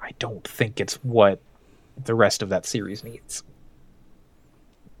what the rest of that series needs.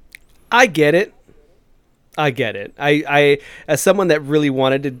 I get it. I as someone that really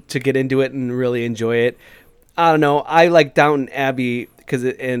wanted to get into it and really enjoy it, I don't know. I like Downton Abbey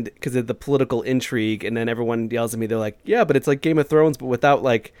because of the political intrigue, and then everyone yells at me. They're like, "Yeah, but it's like Game of Thrones, but without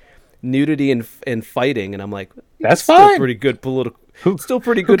like nudity and fighting." And I'm like, "That's still fine. Pretty good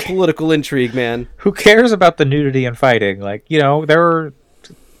political intrigue, man. Who cares about the nudity and fighting? Like,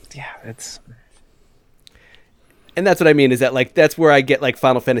 it's." And that's what I mean, is that like that's where I get like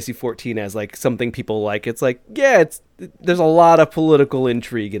Final Fantasy XIV as like something people like. It's like, yeah, there's a lot of political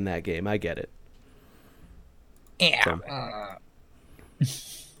intrigue in that game. I get it. Yeah.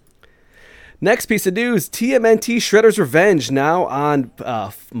 Next piece of news: TMNT Shredder's Revenge now on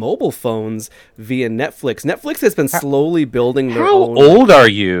mobile phones via Netflix. Netflix has been slowly building their own. How old are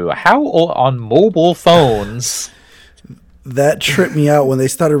you? How old on mobile phones? That tripped me out when they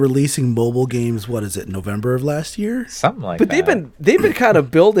started releasing mobile games. What is it, November of last year? Something like that. But they've been kind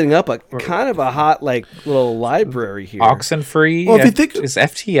of building up a kind of a hot like little library here. Oxenfree. Well, if you think is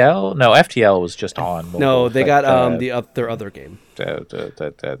FTL? No, FTL was just on mobile. No, they got their other game.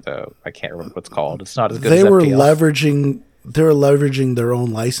 I can't remember what's called. It's not as good. They as were FTL. leveraging their own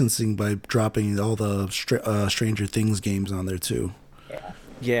licensing by dropping all the Stranger Things games on there too.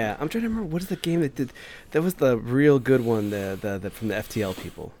 Yeah, I'm trying to remember what is the game that did. That was the real good one. The from the FTL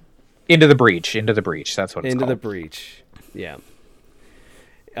people. Into the Breach. That's what it's called. Into the Breach. Yeah.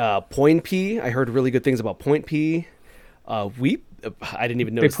 Point P. I heard really good things about Point P. I didn't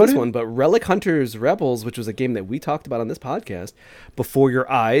even notice this one, but Relic Hunters Rebels, which was a game that we talked about on this podcast. Before Your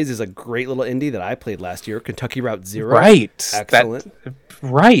Eyes is a great little indie that I played last year. Kentucky Route Zero. Right. Excellent.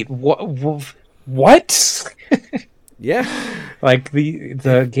 Right. What? Yeah. Like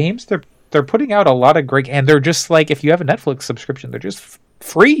the games they're putting out a lot of great, and they're just like, if you have a Netflix subscription, they're just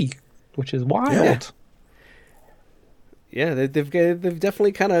free, which is wild. Yeah, they've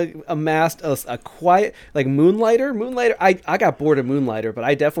definitely kind of amassed a quiet, like Moonlighter. I got bored of Moonlighter, but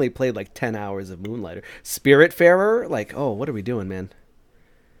I definitely played like 10 hours of Moonlighter. Spiritfarer, like, oh, what are we doing, man?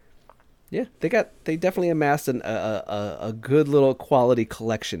 Yeah, they definitely amassed a good little quality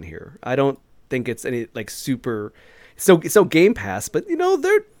collection here. I don't think it's any like super. So Game Pass, but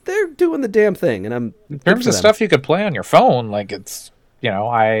they're doing the damn thing, and I'm in terms of stuff you could play on your phone. Like, it's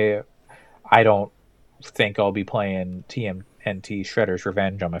I don't think I'll be playing TMNT Shredder's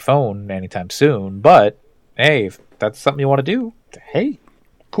Revenge on my phone anytime soon. But hey, if that's something you want to do, hey,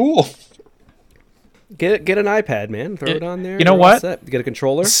 cool. Get an iPad, man. Throw it on there. You know what? Get a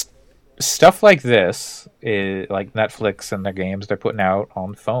controller. Stuff like this, like Netflix and the games they're putting out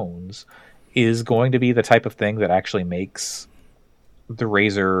on phones, is going to be the type of thing that actually makes the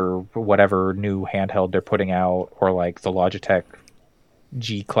Razer, whatever new handheld they're putting out, or like the Logitech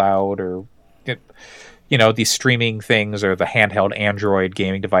G Cloud, or these streaming things, or the handheld Android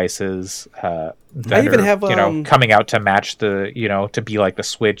gaming devices that I even have coming out to match the to be like the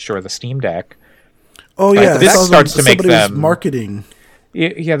Switch or the Steam Deck. Oh yeah, this starts to make them marketing.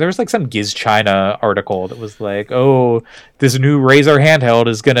 Yeah, there was like some Giz China article that was like, oh, this new Razer handheld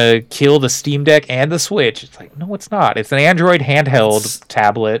is going to kill the Steam Deck and the Switch. It's like, no, it's not. It's an Android handheld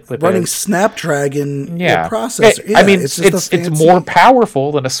tablet with running Snapdragon processor. It's more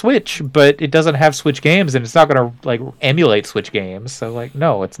powerful than a Switch, but it doesn't have Switch games, and it's not going to like emulate Switch games. So like,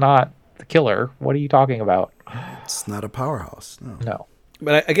 no, it's not the killer. What are you talking about? It's not a powerhouse. No.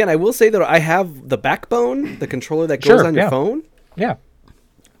 But again, I will say that I have the Backbone, the controller that goes on your phone. Yeah.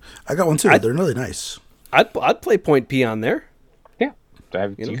 I got one too. They're really nice. I'd play Point P on there. Yeah,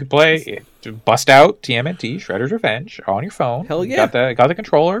 you could play, bust out TMNT Shredder's Revenge on your phone. Hell yeah! Got the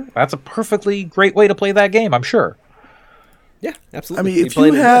controller. That's a perfectly great way to play that game, I'm sure. Yeah, absolutely. I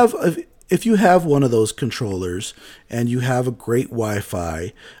mean, if you have one of those controllers and you have a great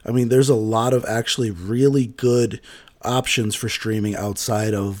Wi-Fi, I mean, there's a lot of actually really good options for streaming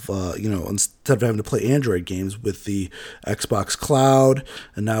outside of, instead of having to play Android games with the Xbox Cloud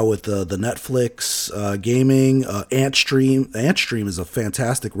and now with the Netflix gaming, Antstream. Antstream is a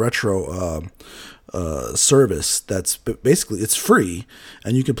fantastic retro service that's basically, it's free,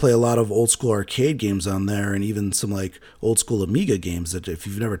 and you can play a lot of old school arcade games on there, and even some like old school Amiga games that if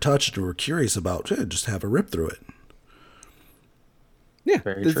you've never touched or were curious about, just have a rip through it. Yeah,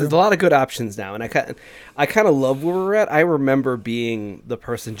 there's a lot of good options now, and I kind of love where we're at. I remember being the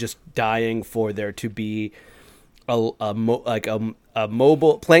person just dying for there to be a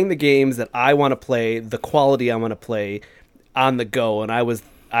mobile, playing the games that I want to play, the quality I want to play on the go, and I was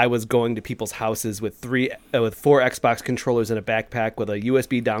going to people's houses with 4 Xbox controllers in a backpack with a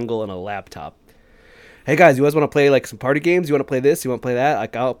USB dongle and a laptop. Hey guys, you guys want to play like some party games? You want to play this? You want to play that?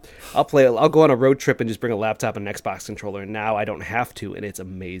 Like I'll go on a road trip and just bring a laptop and an Xbox controller. And now I don't have to, and it's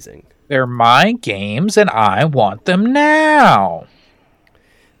amazing. They're my games, and I want them now.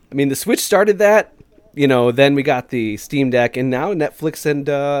 I mean, the Switch started that. Then we got the Steam Deck, and now Netflix and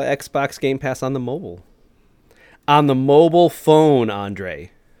Xbox Game Pass on the mobile. On the mobile phone, Andre.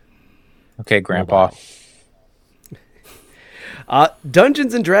 Okay, Grandpa.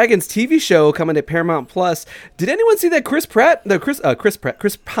 Dungeons and Dragons TV show coming to Paramount Plus. Did anyone see that Chris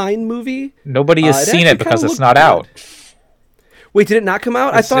Pine movie? Nobody has seen it because it's not out. Wait, did it not come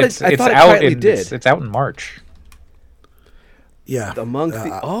out? I thought it did. It's out in March. Yeah.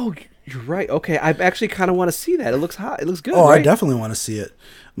 You're right. Okay, I actually kind of want to see that. It looks hot. It looks good. Oh, right? I definitely want to see it.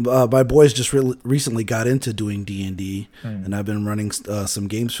 My boys just recently got into doing D&D, and I've been running some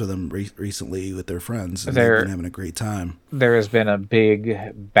games for them recently with their friends, and they've been having a great time. There has been a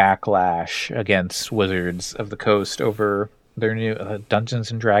big backlash against Wizards of the Coast over their new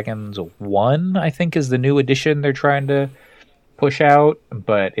Dungeons and Dragons 1, I think, is the new edition they're trying to push out,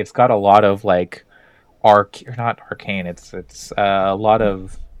 but it's got a lot of like not arcane. It's a lot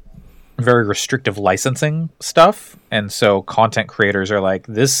of very restrictive licensing stuff, and so content creators are like,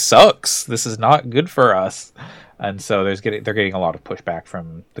 this sucks, this is not good for us, and so they're getting a lot of pushback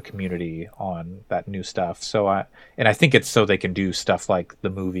from the community on that new stuff. So I think it's so they can do stuff like the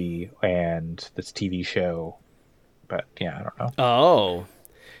movie and this TV show, but yeah, I don't know. Oh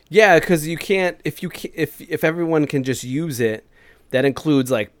yeah, because you can't, if everyone can just use it, that includes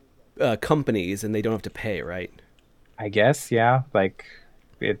like companies, and they don't have to pay, right? I guess, yeah. Like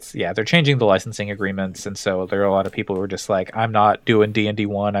they're changing the licensing agreements, and so there are a lot of people who are just like, I'm not doing D&D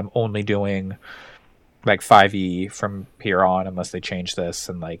 1, I'm only doing like 5e from here on unless they change this,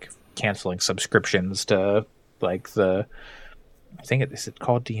 and like canceling subscriptions to like I think is it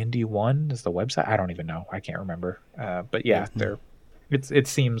called D&D 1 is the website? I don't even know. I can't remember. But yeah, it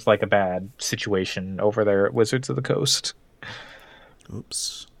seems like a bad situation over there at Wizards of the Coast.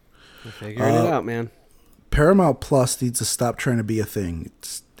 Oops. We're figuring it out, man. Paramount Plus needs to stop trying to be a thing.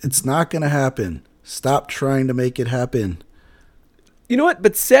 It's not going to happen. Stop trying to make it happen. You know what?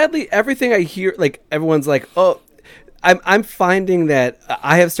 But sadly, everything I hear, like everyone's like, "Oh," I'm finding that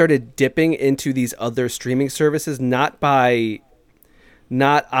I have started dipping into these other streaming services, not out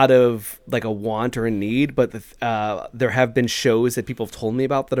of like a want or a need, but there have been shows that people have told me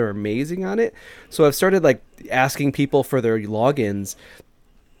about that are amazing on it. So I've started like asking people for their logins.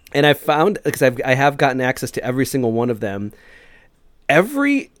 And I found, because I have gotten access to every single one of them,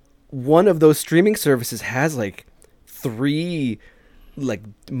 every one of those streaming services has like 3 like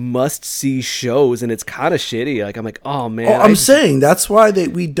must-see shows, and it's kind of shitty. Like I'm like, oh man. I'm saying that's why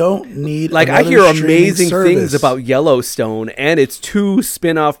we don't need. Like I hear amazing things about Yellowstone, and it's 2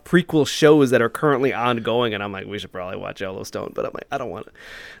 spin-off prequel shows that are currently ongoing, and I'm like, we should probably watch Yellowstone, but I'm like, I don't want it.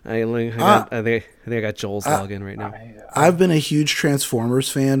 I think I got Joel's login right now. I've been a huge Transformers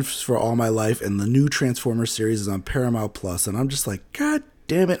fan for all my life, and the new Transformers series is on Paramount Plus, and I'm just like, God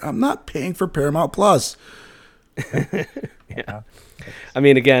damn it, I'm not paying for Paramount Plus. Yeah. I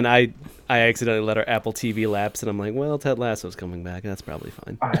mean, again, I accidentally let our Apple TV lapse, and I'm like, well, Ted Lasso's coming back. That's probably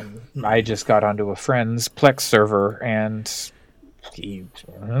fine. I just got onto a friend's Plex server, and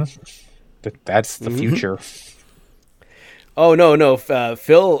that's the future. Oh no!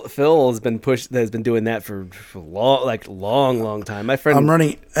 Phil has been doing that for long time. My friend, I'm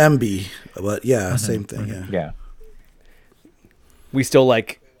running MB, but yeah, same thing. Yeah. We still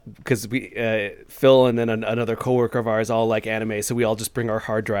like. Because Phil and then another coworker of ours all like anime, so we all just bring our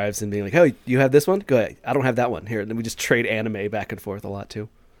hard drives and be like, "Hey, you have this one? Go ahead. I don't have that one here." And then we just trade anime back and forth a lot too.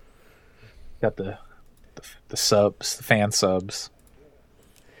 Got the subs, the fan subs.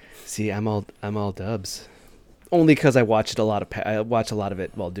 See, I'm all dubs. only because I watched I watch a lot of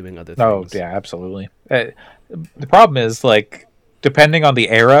it while doing other Oh things. yeah, absolutely. The problem is like depending on the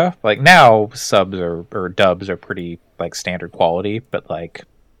era, like now subs or dubs are pretty like standard quality, but like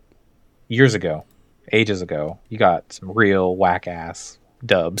years ago, ages ago, you got some real whack ass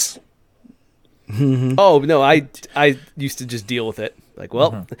dubs. Oh no, I used to just deal with it. Like,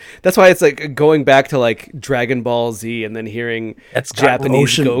 well, that's why it's like going back to like Dragon Ball Z and then hearing That's got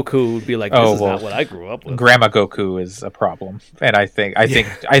Japanese Ocean- Goku would be like, this Oh, is well, not what I grew up with. Grandma Goku is a problem, and I think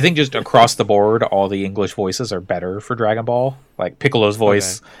just across the board, all the English voices are better for Dragon Ball. Like Piccolo's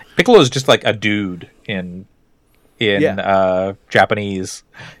voice, Piccolo's just like a dude in Japanese.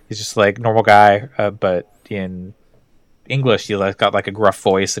 He's just like normal guy, but in English, he like got like a gruff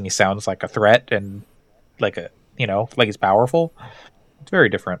voice, and he sounds like a threat and like a like he's powerful. It's very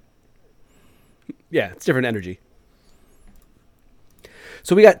different. Yeah, it's different energy.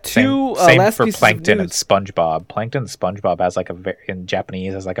 So we got two Same last for pieces Plankton of and news. SpongeBob. Plankton and SpongeBob has like in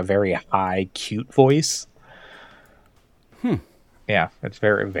Japanese has like a very high, cute voice. Yeah, it's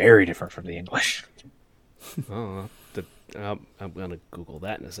very, very different from the English. Oh, I'm gonna Google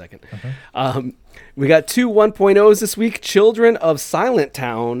that in a second. We got two 1.0s this week: Children of Silent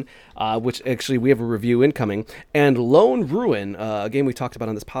Town, which actually we have a review incoming, and Lone Ruin, a game we talked about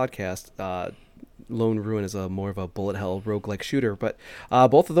on this podcast. Lone Ruin is more of a bullet hell roguelike shooter, but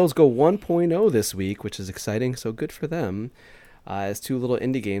both of those go 1.0 this week, which is exciting. So good for them, as two little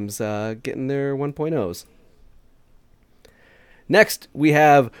indie games getting their 1.0s. Next, we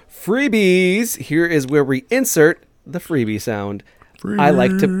have freebies. Here is where we insert the freebie sound. I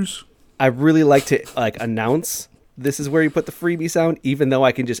really like to like announce this is where you put the freebie sound, even though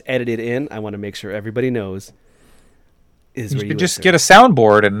I can just edit it in. I want to make sure everybody knows. Is where You you can just insert get a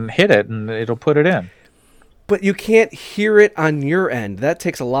soundboard and hit it, and it'll put it in. But you can't hear it on your end. That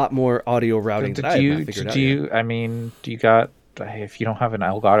takes a lot more audio routing that I have not figured out yet. I mean, do you got? If you don't have an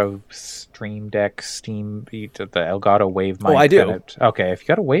Elgato Stream Deck, the Elgato Wave mic. Oh, I do. Okay, if you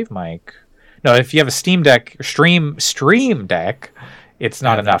got a Wave mic, no. If you have a Steam Deck Stream Deck, it's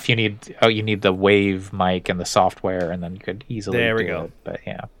not enough. You need the Wave mic and the software, and then you could easily. There we do go. It, but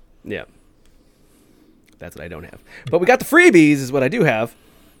yeah. Yeah. That's what I don't have. But we got the freebies is what I do have.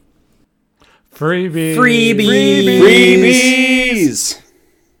 Freebies.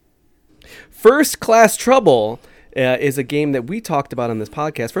 First Class Trouble is a game that we talked about on this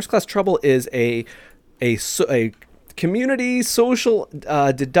podcast. First Class Trouble is a community social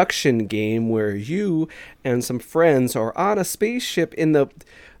deduction game where you and some friends are on a spaceship in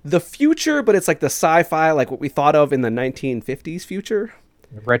the future, but it's like the sci-fi, like what we thought of in the 1950s future.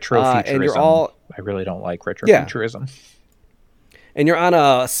 Retrofuturism. And you're all... I really don't like retrofuturism. And you're on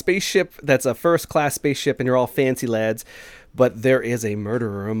a spaceship that's a first-class spaceship, and you're all fancy lads, but there is a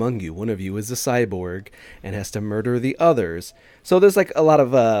murderer among you. One of you is a cyborg and has to murder the others. So there's like a lot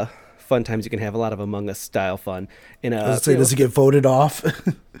of fun times you can have, a lot of Among Us style fun. Does it get voted off?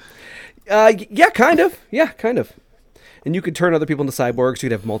 Yeah, kind of. Yeah, kind of. And you could turn other people into cyborgs. You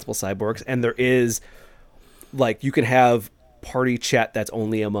could have multiple cyborgs, and there is like you can have party chat that's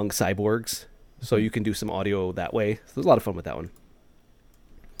only among cyborgs, so you can do some audio that way. So there's a lot of fun with that one.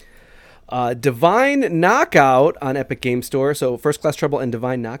 Divine Knockout on Epic Game Store. So First Class Trouble and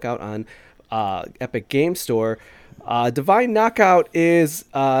Divine Knockout on Epic Game Store. Divine Knockout is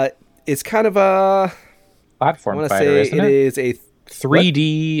kind of a Platform fighter, isn't it? It is a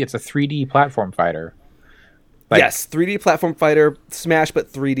 3D. It's a 3D platform fighter. Yes, 3D platform fighter, Smash, but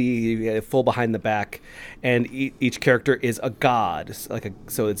 3D, full behind the back, and each character is a god.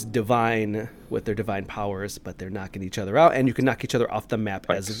 So it's divine with their divine powers, but they're knocking each other out, and you can knock each other off the map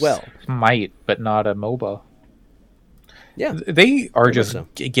as well. Might, but not a MOBA. Yeah, They are Very just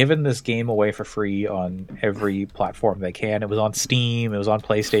much giving this game away for free on every platform they can. It was on Steam. It was on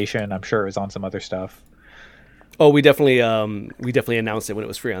PlayStation. I'm sure it was on some other stuff. Oh, we definitely announced it when it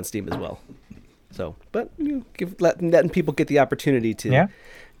was free on Steam as well. So, but letting people get the opportunity to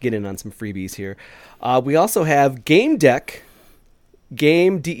get in on some freebies here. We also have Game Deck.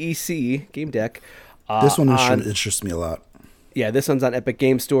 This one interests me a lot. Yeah, this one's on Epic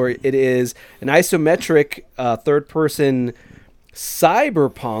Game Store. It is an isometric third-person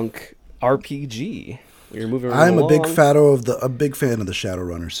cyberpunk RPG. You're moving I'm along. a big fan of the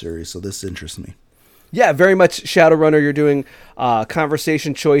Shadowrunner series, so this interests me. Yeah, very much Shadowrunner. You're doing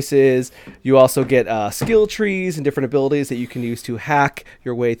conversation choices. You also get skill trees and different abilities that you can use to hack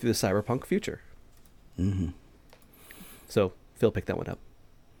your way through the cyberpunk future. Mm-hmm. So, Phil, pick that one up.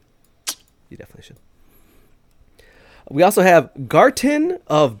 You definitely should. We also have Garten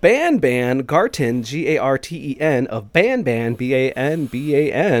of Banban. Garten, Garten, of Banban,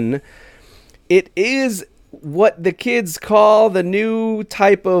 Banban. It is what the kids call the new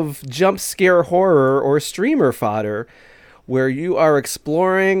type of jump scare horror or streamer fodder, where you are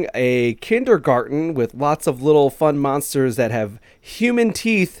exploring a kindergarten with lots of little fun monsters that have human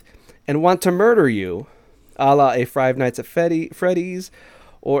teeth and want to murder you, a la a Five Nights at Freddy's,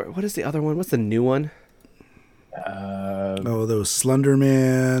 or what is the other one? What's the new one? There was Slender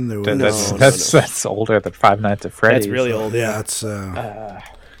Man. There was That's older than Five Nights at Freddy's. That's really old. yeah, it's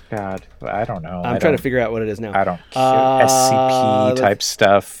God, I don't know. I'm trying to figure out what it is now. I don't care. SCP type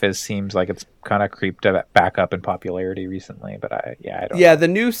stuff. It seems like it's kind of creeped back up in popularity recently, but I don't. Yeah, the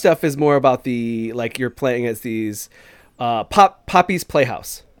new stuff is more about the like you're playing as these Poppy's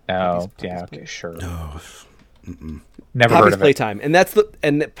Playhouse. Oh, yeah, okay, sure. oh, Never Poppy's heard of it. Playtime,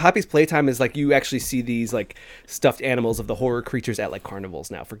 and Poppy's Playtime is like you actually see these like stuffed animals of the horror creatures at like carnivals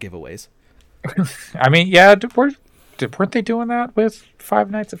now for giveaways. I mean, yeah, weren't they doing that with Five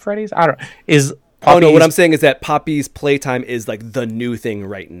Nights at Freddy's? I don't. Is Oh no, what I'm saying is that Poppy's Playtime is like the new thing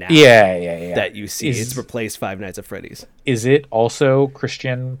right now. Yeah. That you see, it's replaced Five Nights at Freddy's. Is it also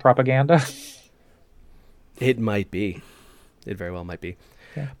Christian propaganda? It might be. It very well might be.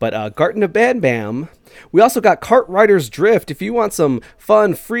 Yeah. But Garten of Bam Bam. We also got Kart Riders Drift. If you want some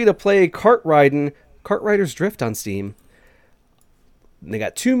fun, free-to-play kart riding, Kart Riders Drift on Steam. And they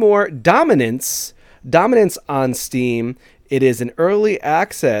got two more. Dominance on Steam. It is an early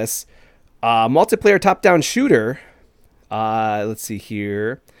access multiplayer top-down shooter. Let's see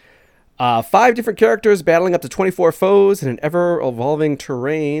here. 5 different characters battling up to 24 foes in an ever-evolving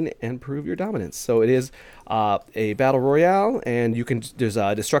terrain and prove your dominance. So it is a battle royale, and there's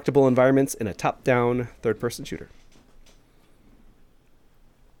destructible environments in a top-down third-person shooter.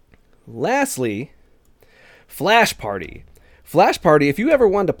 Lastly, Flash Party. Flash Party, if you ever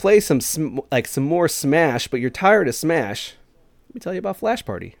wanted to play some more Smash, but you're tired of Smash, let me tell you about Flash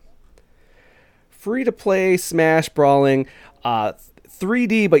Party. Free-to-play Smash brawling,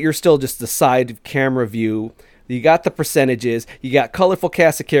 3D, but you're still just the side camera view. You got the percentages. You got colorful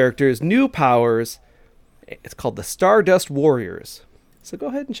cast of characters, new powers. It's called the Stardust Warriors. So go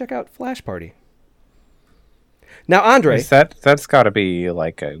ahead and check out Flash Party. Now, Andre, that's got to be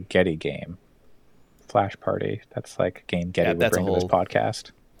like a Getty game. Flash Party. That's like a game Getty would bring to this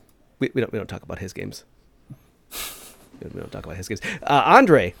podcast. We don't talk about his games. We don't talk about his games.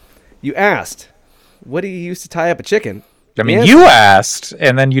 Andre, you asked, what do you use to tie up a chicken? I mean, you asked,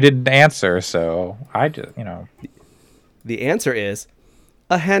 and then you didn't answer, so I just, The answer is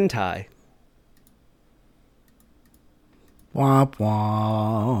a hentai. womp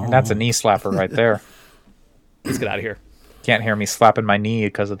womp. That's a knee slapper right there. Let's get out of here. Can't hear me slapping my knee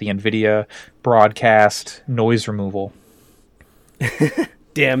because of the NVIDIA broadcast noise removal.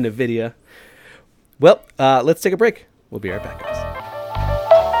 Damn NVIDIA. Well, let's take a break. We'll be right back, guys.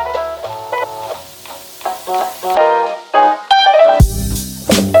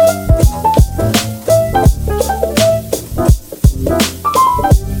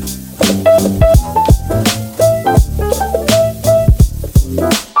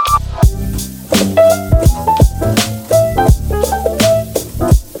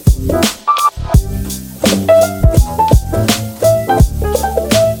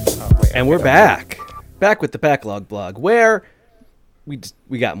 And we're back with the Backlog Blog, where we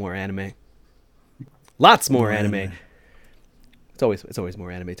got more anime, lots more anime. It's always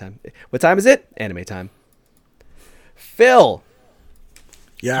more anime time. What time is it? Anime time. Phil,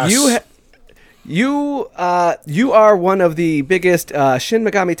 Yes. you are one of the biggest Shin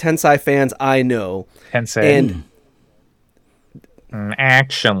Megami Tensei fans I know. Tensei. And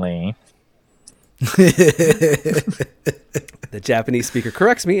actually, the Japanese speaker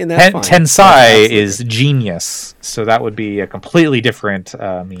corrects me, and that's fine. Tensei is genius, so that would be a completely different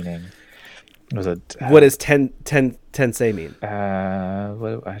meaning. What does Tensei mean?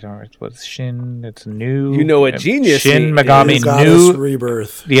 I don't. What's Shin? It's new. You know what genius Shin means. Megami Goddess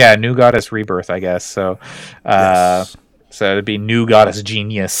Rebirth. Yeah, new goddess rebirth, I guess. So, Yes. so it'd be new goddess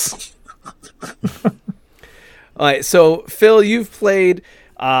genius. All right, so Phil, you've played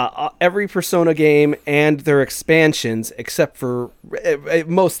every Persona game and their expansions, except for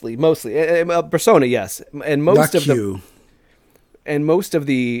mostly Persona, yes, and most Not of Q.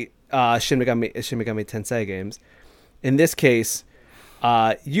 the Shin Megami Tensei games. In this case,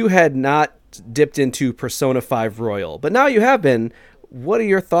 you had not dipped into Persona 5 Royal, but now you have been. What are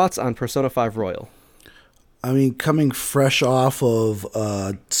your thoughts on Persona 5 Royal? I mean, coming fresh off of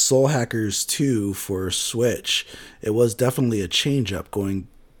Soul Hackers 2 for Switch, it was definitely a change up going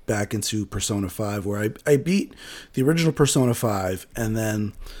back into Persona 5, where I beat the original Persona 5, and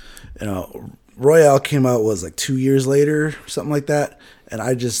then, Royale came out, was like 2 years later, something like that, and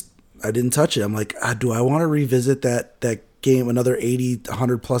I didn't touch it. I'm like, do I want to revisit that game another 80,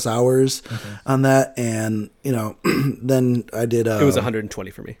 100 plus hours on that? And then I did. It was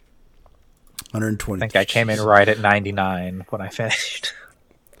 120 for me. 120. I think I came in right at 99 when I finished.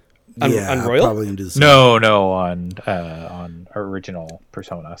 On Royal? Probably gonna do the same. No, on original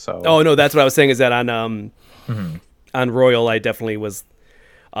Persona. So. Oh no, that's what I was saying. Is that on Royal, I definitely was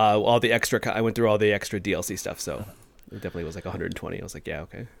all the extra. I went through all the extra DLC stuff, so it definitely was like 120. I was like, yeah,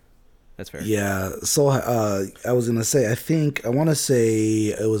 okay, that's fair. Yeah. So I was gonna say, I want to say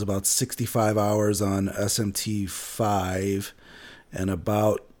it was about 65 hours on SMT 5, and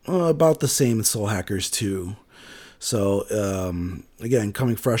about the same in Soul Hackers 2. So again,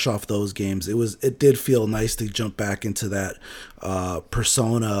 coming fresh off those games, it did feel nice to jump back into that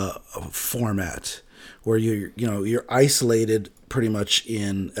Persona format where you're isolated pretty much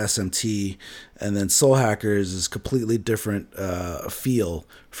in SMT, and then Soul Hackers is completely different feel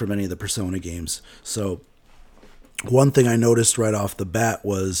from any of the Persona games. So one thing I noticed right off the bat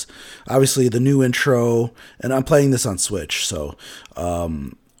was obviously the new intro, and I'm playing this on Switch, so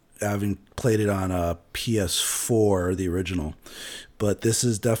having played it on a PS4, the original. But this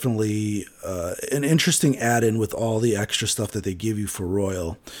is definitely an interesting add-in with all the extra stuff that they give you for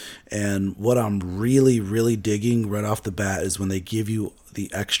Royal. And what I'm really, really digging right off the bat is when they give you the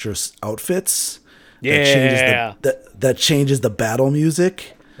extra outfits. Yeah. That changes the battle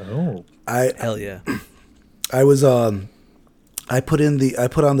music. Oh. Hell yeah. I was I put on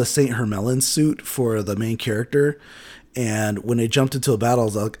the Saint Hermelin suit for the main character. And when they jumped into a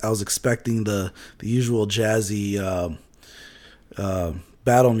battle, I was expecting the usual jazzy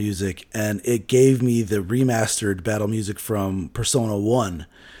battle music, and it gave me the remastered battle music from Persona 1.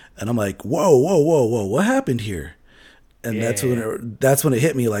 And I'm like, whoa, what happened here? And that's when it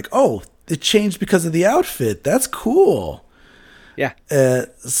hit me like, oh, it changed because of the outfit. That's cool. Yeah.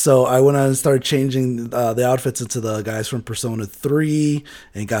 So I went on and started changing the outfits into the guys from Persona 3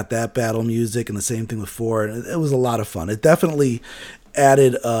 and got that battle music, and the same thing with 4. And it was a lot of fun. It definitely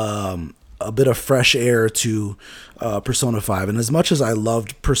added a bit of fresh air to Persona 5. And as much as I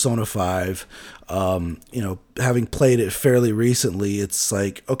loved Persona 5, having played it fairly recently, it's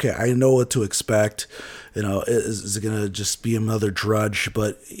like, okay, I know what to expect. Is it going to just be another drudge?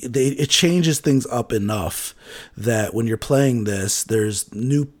 But it changes things up enough that when you're playing this, there's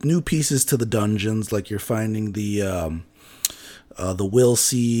new pieces to the dungeons, like you're finding the will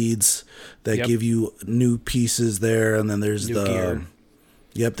seeds that give you new pieces there, and then there's the gear.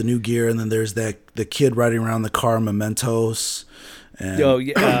 Yep, the new gear, and then there's the kid riding around the car, Mementos. And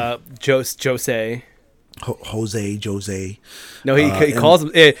Jose. Jose. No, he calls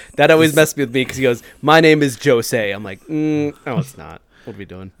him. That always messes with me because he goes, "My name is Jose." I'm like, no, it's not. What are we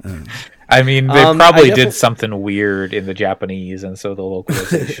doing? I mean, they probably did something weird in the Japanese, and so the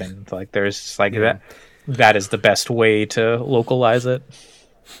localization, like, there's like that is the best way to localize it.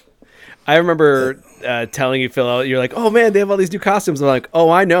 I remember telling you, Phil, you're like, oh man, they have all these new costumes. I'm like, oh,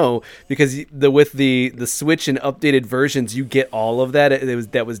 I know, because with the Switch and updated versions, you get all of that.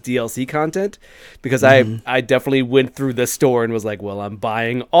 That was DLC content, because I definitely went through the store and was like, well, I'm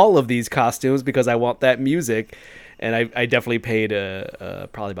buying all of these costumes because I want that music, and I definitely paid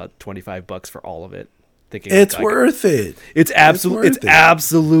probably about $25 for all of it. Thinking it's worth it. It's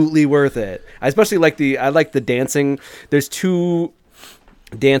absolutely worth it. I especially like the dancing. There's 2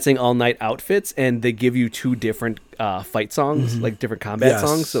 dancing all night outfits, and they give you 2 different fight songs, like different combat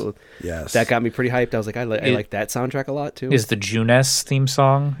songs. So that got me pretty hyped. I was like, I like that soundtrack a lot too. Is the Junes theme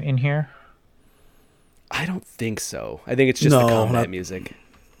song in here? I don't think so. I think it's just the combat music.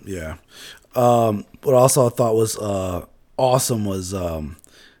 Yeah. What also I thought was awesome was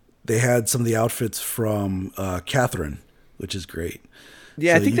they had some of the outfits from Catherine, which is great.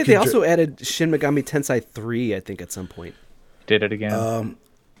 Yeah, so I think that they also added Shin Megami Tensei 3. I think at some point. Did it again? I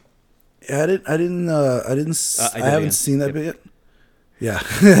haven't seen that bit yet. Yeah.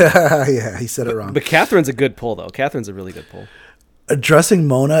 Yeah, he said it wrong. But Catherine's a good pull, though. Catherine's a really good pull. Addressing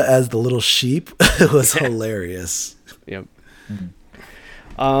Mona as the little sheep was hilarious. Yep. Mm-hmm.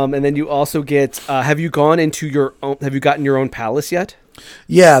 And then you also get. Have you gotten your own palace yet?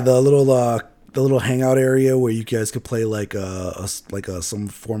 Yeah, the little hangout area where you guys could play like some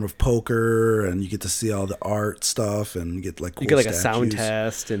form of poker, and you get to see all the art stuff, and you get like cool statues. A sound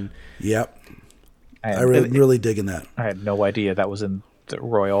test, and I'm really digging that. I had no idea that was in the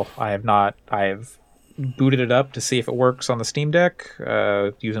Royal. I've booted it up to see if it works on the Steam Deck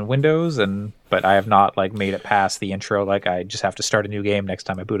using Windows, but I have not made it past the intro. Like, I just have to start a new game next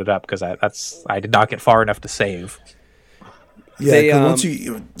time I boot it up because I did not get far enough to save. Yeah, because once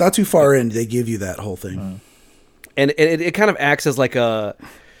you not too far in, they give you that whole thing, and it kind of acts as like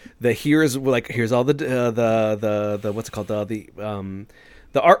here's all the what's it called,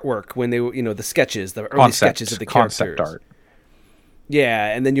 the artwork when they, the sketches, the early sketches of the characters. Concept art. Yeah,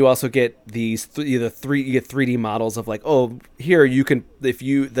 and then you also get these you get 3D models of like, oh, here you can,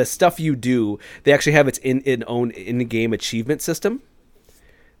 the stuff you do, they actually have its own in-game achievement system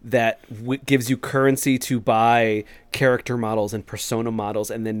that gives you currency to buy character models and persona models,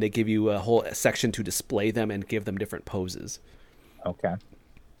 and then they give you a whole section to display them and give them different poses. Okay.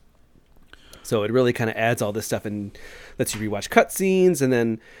 So it really kind of adds all this stuff and lets you rewatch cutscenes and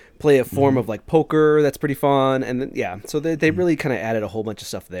then play a form of like poker. That's pretty fun. And then, so they really kind of added a whole bunch of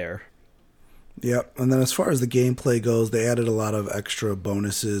stuff there. Yep. And then as far as the gameplay goes, they added a lot of extra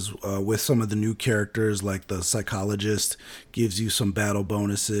bonuses with some of the new characters, like the psychologist gives you some battle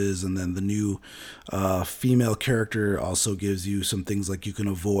bonuses. And then the new female character also gives you some things like you can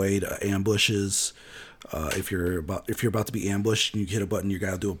avoid ambushes. If you're about to be ambushed and you hit a button, you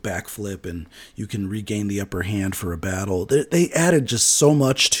got to do a backflip and you can regain the upper hand for a battle. They added just so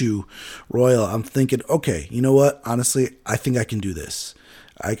much to Royal. I'm thinking, okay, you know what? Honestly, I think I can do this.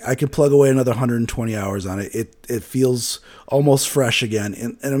 I can plug away another 120 hours on it. It feels almost fresh again.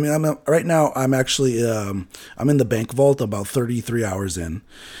 And I mean, right now I'm actually I'm in the bank vault about 33 hours in.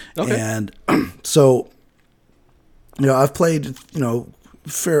 Okay. And so, I've played,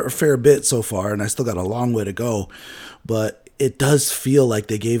 a fair bit so far, and I still got a long way to go, but it does feel like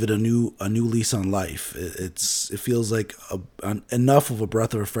they gave it a new lease on life. It feels like enough of a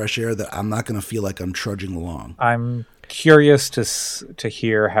breath of fresh air that I'm not going to feel like I'm trudging along. I'm curious to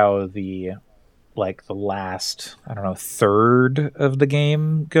hear how the last, I don't know, third of the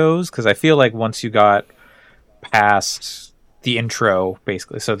game goes, because I feel like once you got past the intro,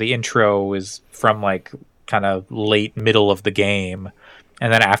 basically, so the intro is from like kind of late middle of the game.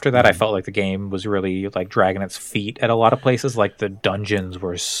 And then after that, I felt like the game was really like dragging its feet at a lot of places. Like the dungeons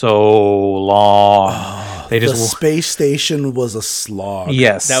were so long. Oh, the space station was a slog.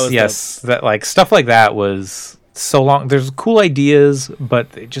 Yes, that like stuff like that was so long. There's cool ideas,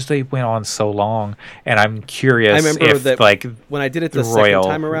 but they went on so long. And I'm curious. I remember that like when I did it the second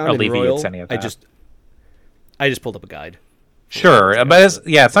time around in Royal, any of that. I just pulled up a guide. Sure, but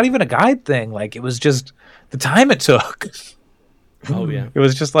it's not even a guide thing. Like it was just the time it took. Oh yeah, it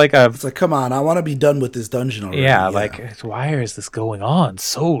was just like it's like, come on, I want to be done with this dungeon already. Yeah, like why is this going on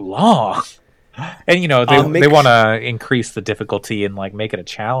so long? And they want to increase the difficulty and like make it a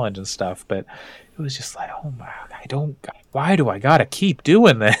challenge and stuff, but it was just like, oh my, why do I gotta keep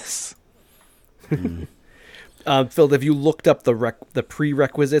doing this? Phil, have you looked up the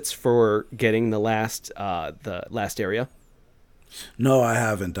prerequisites for getting the last area? No, I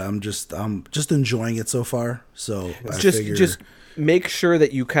haven't. I'm just enjoying it so far. So just make sure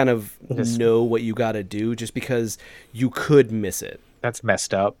that you kind of know what you got to do, just because you could miss it. That's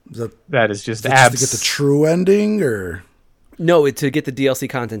messed up. That is just to get the true ending, or no, to get the DLC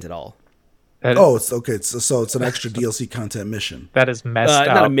content at all. It's okay. So it's an extra DLC content mission. That is messed up.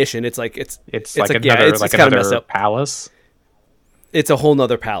 Not a mission. It's like another palace. It's a whole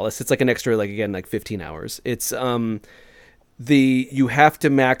nother palace. It's like an extra 15 hours. It's you have to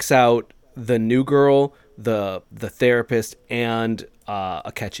max out the new girl, the therapist, and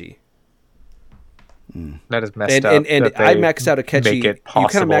Akechi. That is messed up. And I maxed out Akechi. Make it possible you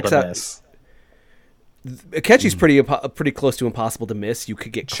kind of max out. Miss. Akechi's pretty close to impossible to miss. You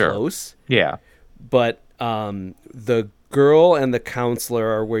could get close. Yeah. But the girl and the counselor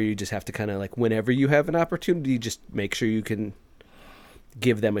are where you just have to kind of like, whenever you have an opportunity, just make sure you can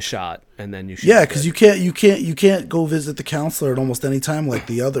give them a shot, and then you should. Yeah, because you can't go visit the counselor at almost any time like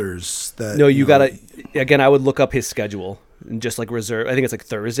the others. You gotta. Again, I would look up his schedule and just like reserve. I think it's like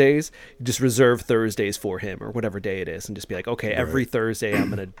Thursdays. You just reserve Thursdays for him or whatever day it is, and just be like, okay, every Thursday I'm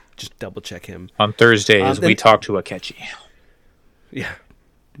gonna just double check him. On Thursdays, we talk to Akechi. Yeah.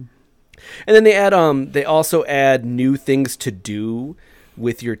 And then they also add new things to do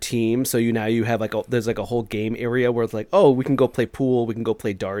with your team, so you have there's like a whole game area where it's like, oh, we can go play pool, we can go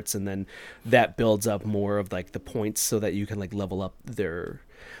play darts, and then that builds up more of like the points so that you can like level up their,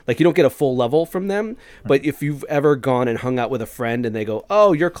 like you don't get a full level from them, but if you've ever gone and hung out with a friend and they go,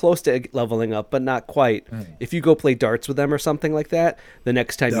 oh, you're close to leveling up but not quite, if you go play darts with them or something like that, the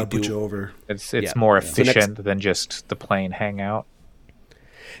next time you put you over. It's more efficient than just the plain hangout.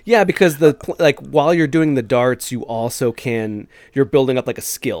 Yeah, because while you're doing the darts, you also you're building up like a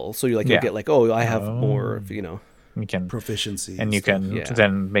skill. So you'll get like, oh, I have more, You can proficiency, and you can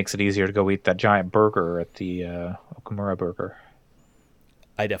then makes it easier to go eat that giant burger at the Okamura Burger.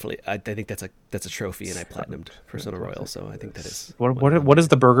 I think that's a trophy, and I platinumed Persona Royal, so I think that is. What is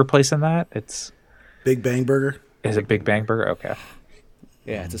the burger place in that? It's Big Bang Burger. Is it Big Bang Burger? Okay.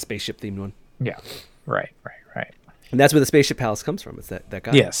 Yeah, it's a spaceship themed one. Yeah. Right. And that's where the Spaceship Palace comes from. It's that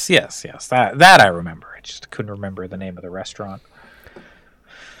guy. Yes. That I remember. I just couldn't remember the name of the restaurant.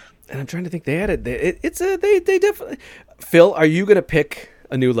 And I'm trying to think. They had it. They definitely. Phil, are you gonna pick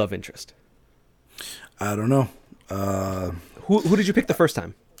a new love interest? I don't know. Who did you pick the first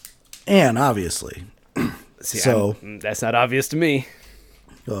time? Anne, obviously. See, So that's not obvious to me.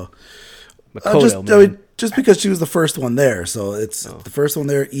 well, Makoto, man. just because she was the first one there, so it's the first one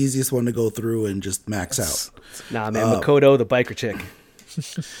there, easiest one to go through and just max out. Nah, man, Makoto, the biker chick.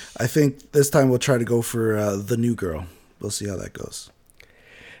 I think this time we'll try to go for the new girl. We'll see how that goes.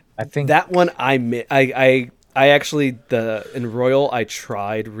 I think That one I actually in Royal I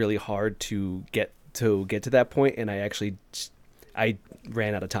tried really hard to get to that point, and I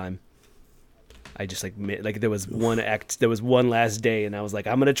ran out of time. I just like there was one last day, and I was like,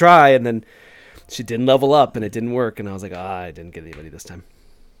 I'm gonna try, and then she didn't level up, and it didn't work, and I was like, I didn't get anybody this time.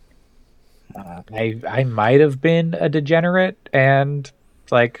 I might have been a degenerate and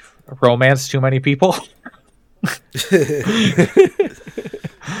like romance too many people.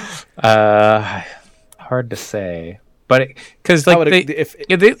 Hard to say, but because like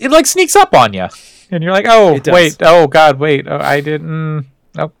it like sneaks up on you, and you're like, oh wait, oh god, wait, oh, I didn't.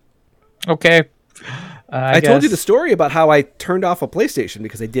 Oh, okay. I told you the story about how I turned off a PlayStation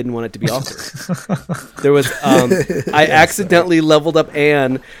because I didn't want it to be awkward. There was, I accidentally leveled up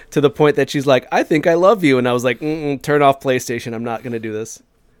Anne to the point that she's like, "I think I love you," and I was like, "Turn off PlayStation. I'm not going to do this.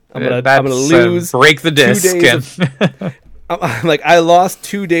 I'm gonna lose. Break the disc." I'm like, I lost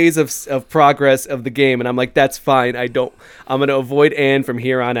 2 days of progress of the game, and I'm like, that's fine. I'm gonna avoid Anne from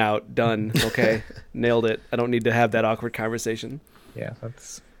here on out. Done. Okay, nailed it. I don't need to have that awkward conversation. Yeah,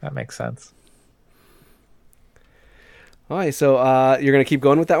 that makes sense. All right, so you're going to keep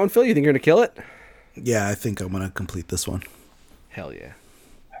going with that one, Phil? You think you're going to kill it? Yeah, I think I'm going to complete this one. Hell yeah.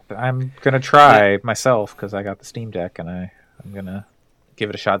 I'm going to try myself because I got the Steam Deck, and I'm going to give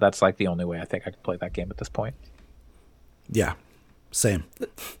it a shot. That's like the only way I think I could play that game at this point. Yeah, same.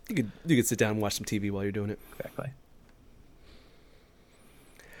 You could sit down and watch some TV while you're doing it. Exactly.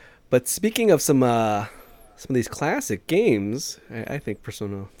 But speaking of some of these classic games, I think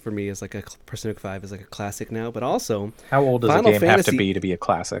Persona for me is like Persona 5 is like a classic now, but also how old does Final a game Fantasy, have to be a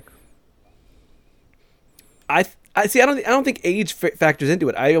classic? I see. I don't think age factors into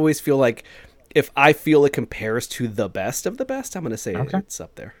it. I always feel like if I feel it compares to the best of the best, I'm going to say it's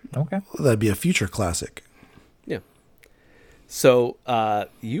up there. Okay, well, that'd be a future classic. Yeah. So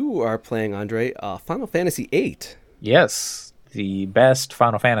you are playing, Andre, Final Fantasy VIII. Yes, the best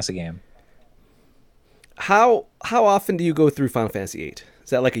Final Fantasy game. How often do you go through Final Fantasy VIII?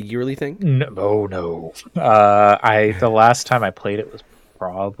 Is that like a yearly thing? No. The last time I played it was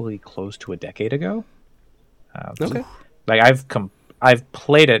probably close to a decade ago. Okay. Like I've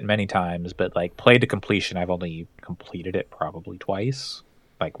played it many times, but like played to completion, I've only completed it probably twice.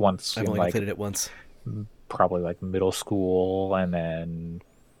 Like once I've only completed it once. Probably like middle school, and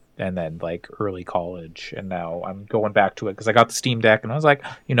then like early college, and now I'm going back to it because I got the Steam Deck, and I was like,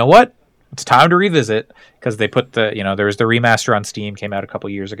 you know what? It's time to revisit, because they put there was the remaster on Steam, came out a couple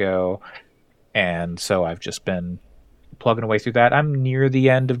years ago, and so I've just been plugging away through that. I'm near the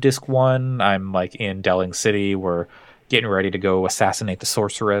end of Disc 1. I'm like in Delling City. We're getting ready to go assassinate the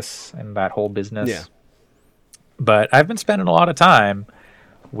sorceress and that whole business. Yeah. But I've been spending a lot of time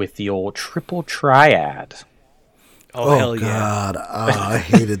with the old triple triad. Oh hell yeah. God. I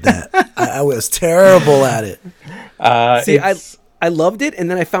hated that. I was terrible at it. See, I loved it, and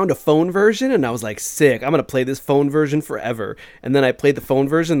then I found a phone version, and I was like, sick. I'm going to play this phone version forever. And then I played the phone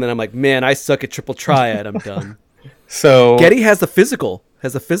version, and then I'm like, man, I suck at triple triad. I'm done. So Getty has the physical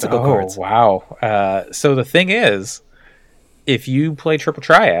cards. Wow. So the thing is, if you play triple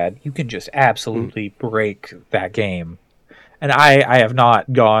triad, you can just absolutely break that game. And I have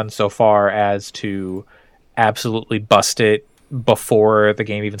not gone so far as to absolutely bust it before the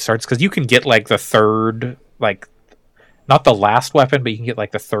game even starts, because you can get like the third, like, not the last weapon, but you can get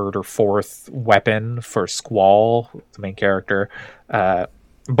like the third or fourth weapon for Squall, the main character,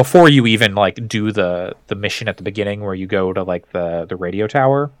 before you even like do the mission at the beginning where you go to like the radio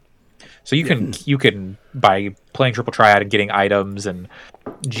tower. So you can by playing triple triad and getting items and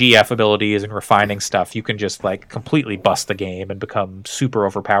GF abilities and refining stuff, you can just like completely bust the game and become super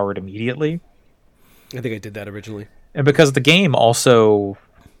overpowered immediately. I think I did that originally. And because the game also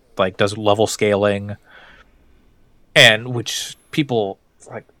like does level scaling, and which people,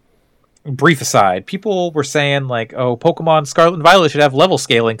 like, brief aside, people were saying like, oh, Pokemon Scarlet and Violet should have level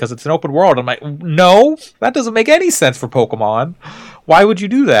scaling because it's an open world. I'm like, no, that doesn't make any sense for Pokemon. Why would you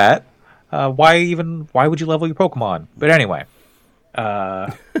do that? Why would you level your Pokemon? But anyway,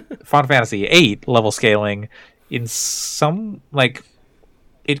 Final Fantasy VIII level scaling in some like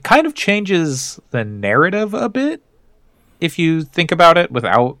it kind of changes the narrative a bit if you think about it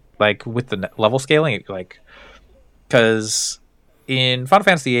without like with the level scaling, like because in Final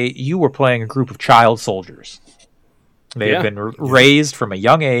Fantasy VIII you were playing a group of child soldiers. They have been raised from a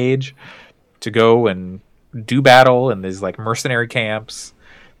young age to go and do battle in these like mercenary camps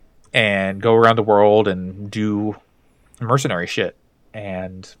and go around the world and do mercenary shit.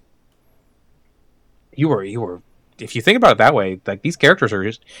 And you were if you think about it that way, like these characters are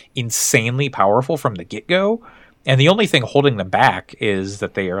just insanely powerful from the get-go, and the only thing holding them back is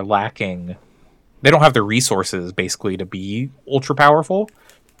that they are lacking, they don't have the resources basically to be ultra powerful,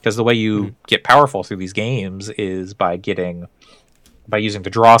 because the way you get powerful through these games is by using the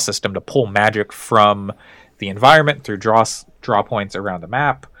draw system to pull magic from the environment through draw points around the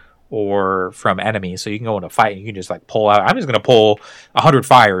map or from enemies. So you can go in a fight and you can just like pull out, I'm just going to pull 100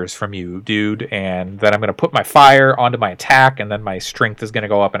 fires from you, dude, and then I'm going to put my fire onto my attack, and then my strength is going to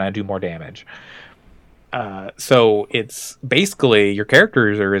go up and I do more damage. So it's basically your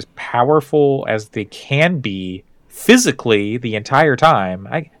characters are as powerful as they can be physically the entire time.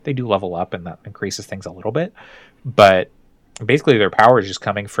 They do level up and that increases things a little bit, but basically their power is just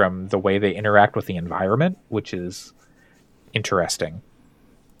coming from the way they interact with the environment, which is interesting.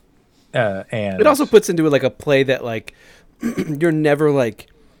 And it also puts into it like a play that like you're never like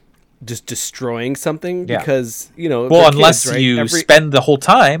just destroying something because well, unless kids, right? you spend the whole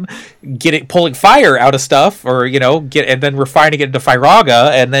time pulling fire out of stuff, or and then refining it into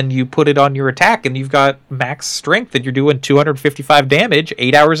Firaga, and then you put it on your attack and you've got max strength and you're doing 255 damage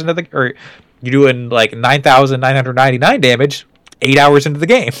 8 hours into or you're doing like 9,999 damage 8 hours into the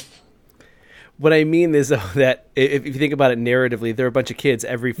game. What I mean is that if you think about it narratively, they're a bunch of kids.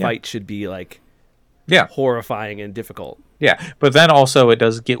 Every fight should be like horrifying and difficult. Yeah, but then also it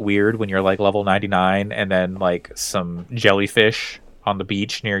does get weird when you're like level 99 and then like some jellyfish on the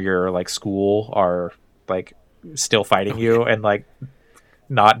beach near your like school are like still fighting you and like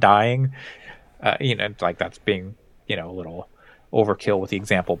not dying. Like that's being a little overkill with the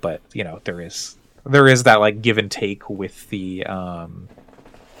example, but there is that like give and take with the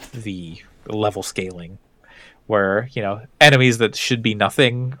level scaling, where enemies that should be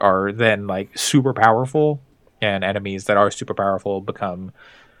nothing are then like super powerful, and enemies that are super powerful become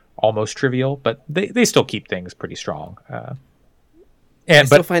almost trivial, but they still keep things pretty strong. I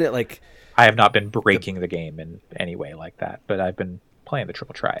still find it like I have not been breaking the game in any way like that, but I've been playing the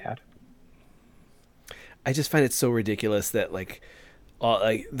Triple Triad. I just find it so ridiculous that like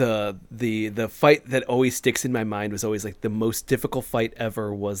the fight that always sticks in my mind was always like the most difficult fight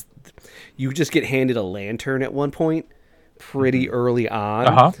ever was you just get handed a lantern at one point pretty early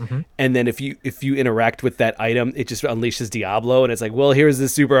on, and then if you interact with that item, it just unleashes Diablo, and it's like, well, here's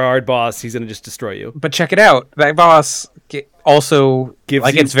this super hard boss, he's gonna just destroy you. But check it out, that boss also gives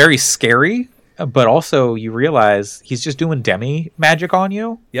like it's very scary, but also you realize he's just doing demi magic on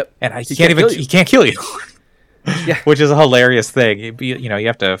you. Yep. And he can't kill you. Yeah, which is a hilarious thing. You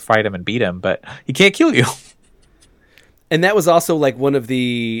have to fight him and beat him, but he can't kill you. And that was also like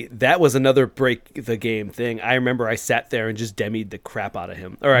that was another break the game thing. I remember I sat there and just demied the crap out of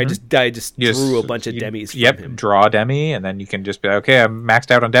him, or I just drew a bunch of demis from him. Draw a demi, and then you can just be like, okay, I'm maxed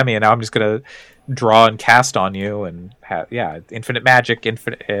out on demi, and now I'm just gonna draw and cast on you, and infinite magic,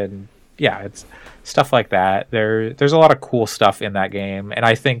 it's stuff like that. There's a lot of cool stuff in that game, and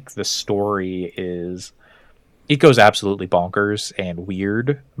I think the story it goes absolutely bonkers and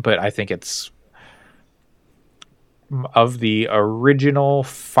weird, but I think it's of the original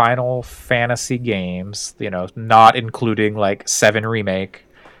Final Fantasy games, not including like 7 Remake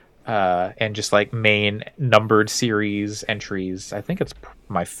and just like main numbered series entries. I think it's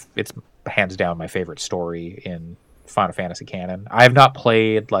hands down my favorite story in Final Fantasy canon. I have not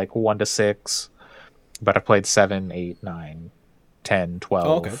played like 1 to 6, but I've played 7, 8, 9, 10,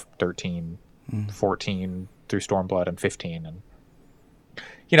 12, 13, 14 through Stormblood, and 15, and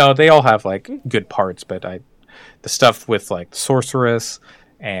they all have like good parts, but the stuff with like Sorceress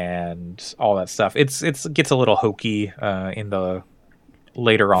and all that stuff, it gets a little hokey in the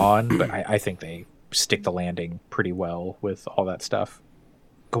later on, but I think they stick the landing pretty well with all that stuff.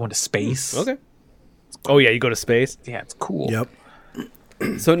 Going to space. Okay. Oh yeah, you go to space. Yeah, it's cool. Yep.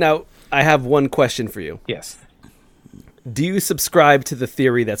 So now I have one question for you. Yes. Do you subscribe to the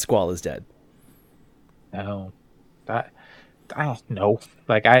theory that Squall is dead? No, I don't know.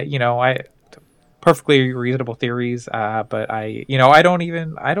 Like I perfectly reasonable theories, but I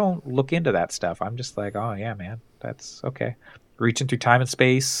don't look into that stuff. I'm just like, oh yeah, man, that's okay. Reaching through time and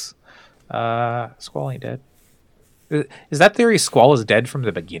space, Squall ain't dead. Is that theory Squall is dead from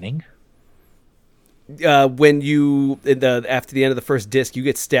the beginning? When you after the end of the first disc, you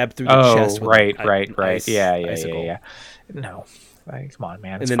get stabbed through the chest. With right. ice, Yeah. No, like, come on,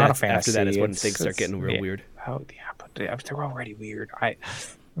 man. And It's then Final after Fantasy. that is when things start getting real weird. Oh yeah, but they're already weird.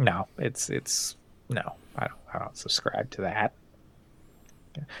 No, it's no. I don't subscribe to that.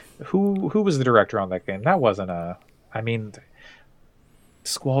 Who was the director on that game? That wasn't a. I mean,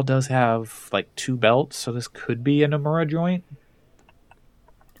 Squall does have like 2 belts, so this could be a Nomura joint.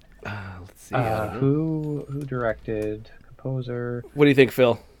 Let's see. Who directed, composer? What do you think,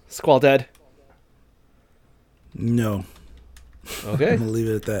 Phil? Squall dead? No. Okay. I'm gonna leave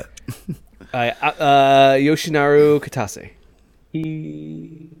it at that. Yoshinari Kitase.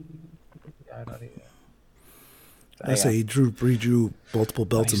 I don't even. I say he redrew multiple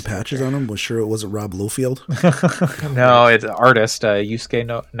belts and patches on him. Was sure it wasn't Rob Liefeld. No, it's artist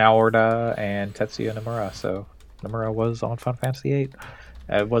Yusuke Naoda and Tetsuya Nomura. So Nomura was on Final Fantasy VIII.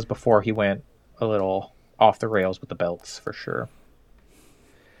 It was before he went a little off the rails with the belts, for sure.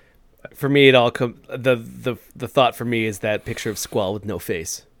 For me, it all the thought for me is that picture of Squall with no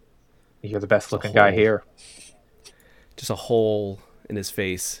face, You're the best looking guy here. just a hole in his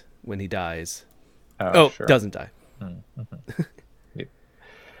face when he dies. Sure. Doesn't die.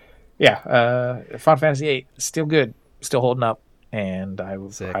 Yeah, Final Fantasy VIII still good, still holding up, and I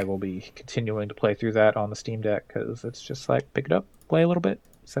Sick. will be continuing to play through that on the Steam Deck because it's just like pick it up, play a little bit,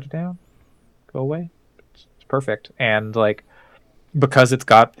 set it down, go away. It's perfect, and like because it's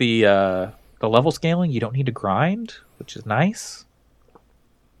got the level scaling, you don't need to grind, which is nice.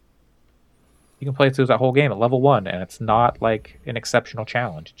 You can play through that whole game at level 1, and it's not like an exceptional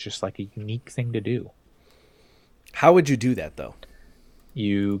challenge. It's just like a unique thing to do. How would you do that though?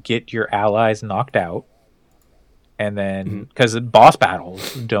 You get your allies knocked out, and then because boss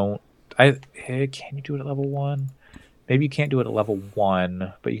battles don't. Can you do it at level 1? Maybe you can't do it at level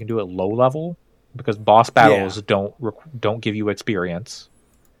 1, but you can do it low level because boss battles don't give you experience.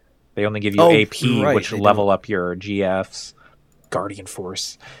 They only give you AP, right, which level up your GFs, Guardian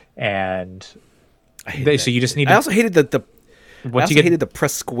Force, and so you just need. I also hated the hated the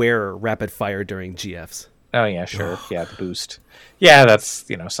press square rapid fire during GFs. Oh yeah, sure. Yeah, the boost. Yeah, that's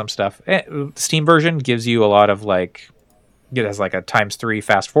some stuff. The Steam version gives you a lot of like, it has like a ×3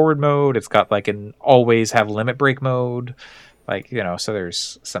 fast forward mode. It's got like an always have limit break mode, like so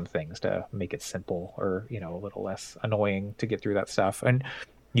there's some things to make it simple or a little less annoying to get through that stuff. And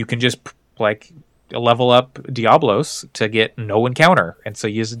you can just like level up Diablos to get no encounter, and so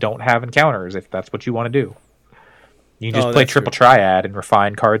you just don't have encounters if that's what you want to do. You can just play triple triad and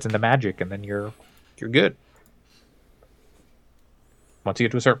refine cards into magic, and then you're good. Once you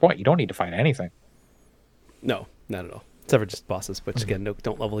get to a certain point, you don't need to fight anything. No, not at all. Except for just bosses, which again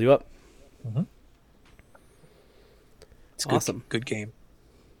don't level you up. It's awesome. Good game.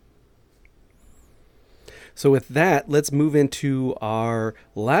 So with that, let's move into our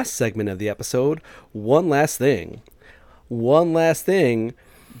last segment of the episode. One last thing. One last thing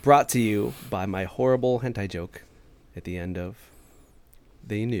brought to you by my horrible hentai joke at the end of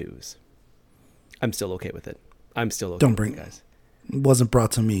the news. I'm still okay with it. I'm still okay Don't with bring it, guys. It wasn't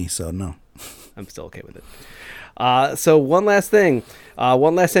brought to me, so no. I'm still okay with it. So one last thing.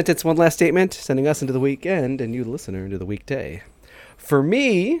 One last sentence, one last statement, sending us into the weekend and you, the listener, into the weekday. For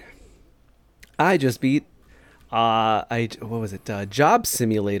me, I just beat Job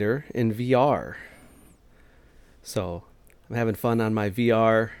Simulator in VR. So I'm having fun on my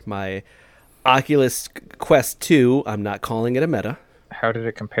VR, my Oculus Quest 2. I'm not calling it a Meta. How did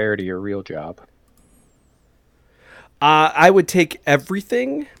it compare to your real job? I would take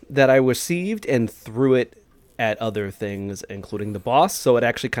everything that I received and threw it at other things, including the boss. So it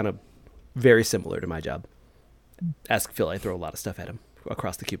actually kind of very similar to my job. Ask Phil. I throw a lot of stuff at him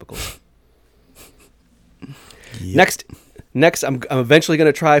across the cubicles. Yep. Next, I'm eventually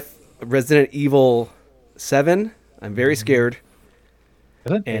going to try Resident Evil 7. I'm very scared.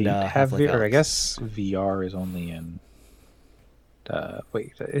 Doesn't and have Half-Life VR? I Alyx. guess VR is only in.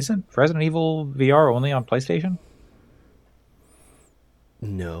 Wait, isn't Resident Evil VR only on PlayStation?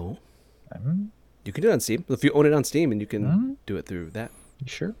 No. You can do it on Steam. If you own it on Steam, and you can do it through that. You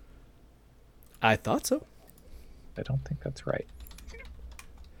sure? I thought so. I don't think that's right.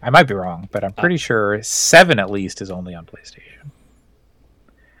 I might be wrong, but I'm pretty sure 7 at least is only on PlayStation.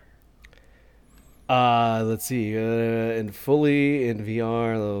 Let's see. In fully in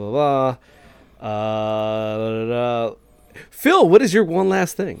VR. Blah, blah, blah. Phil, what is your one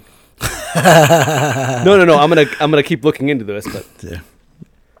last thing? No. I'm gonna keep looking into this, but Yeah.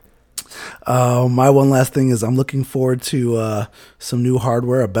 My one last thing is I'm looking forward to some new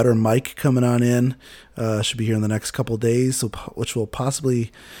hardware, a better mic coming on in. Should be here in the next couple of days, which will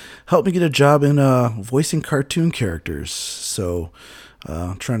possibly help me get a job in voicing cartoon characters. So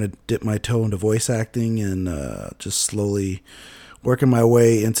I'm trying to dip my toe into voice acting and just slowly working my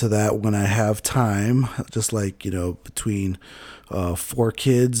way into that when I have time, just like, between 4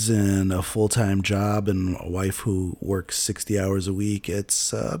 kids and a full-time job and a wife who works 60 hours a week.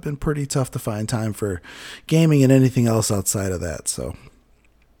 It's been pretty tough to find time for gaming and anything else outside of that. So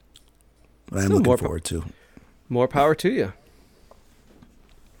I'm looking forward to. More power to you.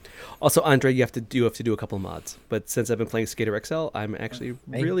 Also, Andre, you have to do a couple of mods. But since I've been playing Skater XL, I'm actually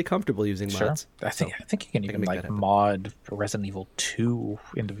really comfortable using mods. I think you can even mod Resident Evil 2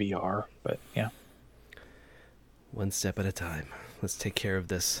 into VR. But yeah, one step at a time. Let's take care of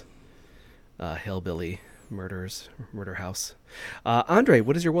this hillbilly murder house. Andre,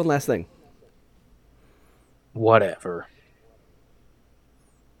 what is your one last thing? Whatever.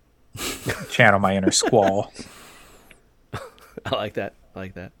 Channel my inner squall. I like that.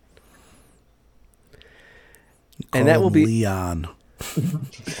 And that will be Leon.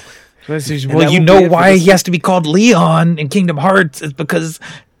 Well, you know why he has to be called Leon in Kingdom Hearts is because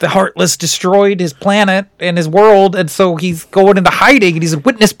the Heartless destroyed his planet and his world, and so he's going into hiding and he's in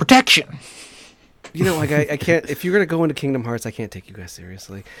witness protection. I can't. If you're gonna go into Kingdom Hearts, I can't take you guys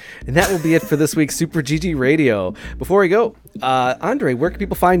seriously. And that will be it for this week's Super GG Radio. Before we go, Andre, where can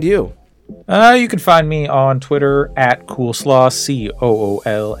people find you? You can find me on Twitter at Coolslaw,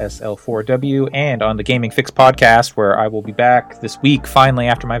 COOLSL4W, and on the Gaming Fix podcast, where I will be back this week, finally,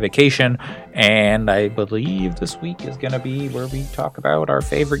 after my vacation. And I believe this week is going to be where we talk about our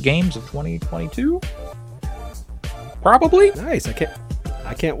favorite games of 2022. Probably. Nice.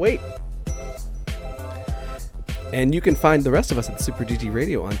 I can't wait. And you can find the rest of us at Super GG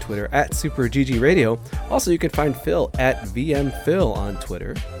Radio on Twitter, at Super GG Radio. Also, you can find Phil at VMPhil on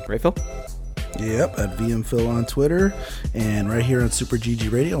Twitter. Right, Phil? Yep, at VMPhil on Twitter, and right here on Super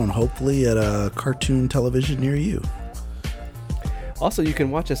GG Radio, and hopefully at a cartoon television near you. Also, you can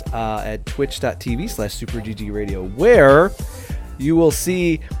watch us at twitch.tv/SuperGG Radio, where you will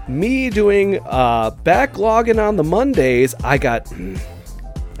see me doing backlogging on the Mondays. I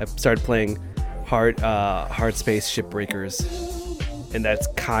started playing Hard Space Shipbreakers, and that's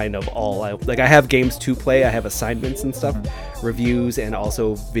kind of all I have games to play. I have assignments and stuff, reviews, and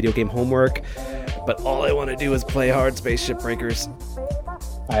also video game homework, but all I want to do is play Hard Space Shipbreakers.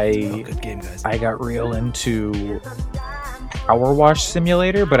 Good game, guys. I got real into Power Wash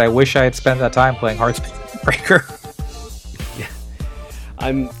Simulator, but I wish I had spent that time playing Hard Space Shipbreaker. Yeah,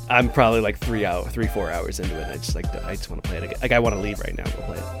 I'm probably like 3-4 hours into it. I just want to play it again. I want to leave right now and go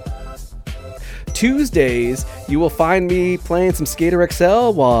play it. Tuesdays, you will find me playing some Skater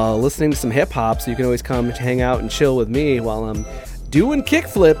XL while listening to some hip hop, so you can always come hang out and chill with me while I'm doing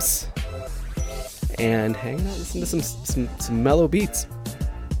kickflips and hanging out, listening to some mellow beats.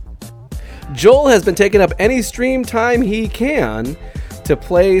 Joel has been taking up any stream time he can to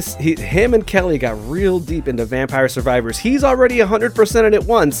play. Him and Kelly got real deep into Vampire Survivors. He's already 100%ed it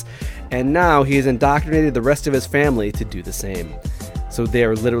once, and now he has indoctrinated the rest of his family to do the same. So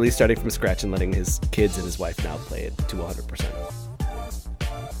they're literally starting from scratch and letting his kids and his wife now play it to 100%.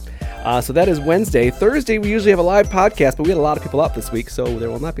 So that is Wednesday. Thursday, we usually have a live podcast, but we had a lot of people out this week, so there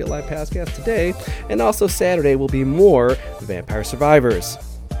will not be a live podcast today. And also Saturday will be more Vampire Survivors.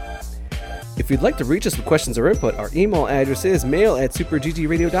 If you'd like to reach us with questions or input, our email address is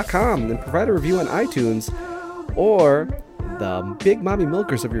mail@superggradio.com. Then provide a review on iTunes or the Big Mommy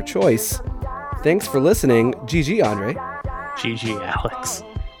Milkers of your choice. Thanks for listening. GG, Andre. GG, Alex.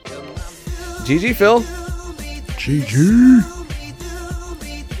 GG, Phil. GG.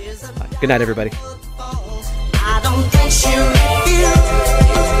 Good night, everybody. I don't think she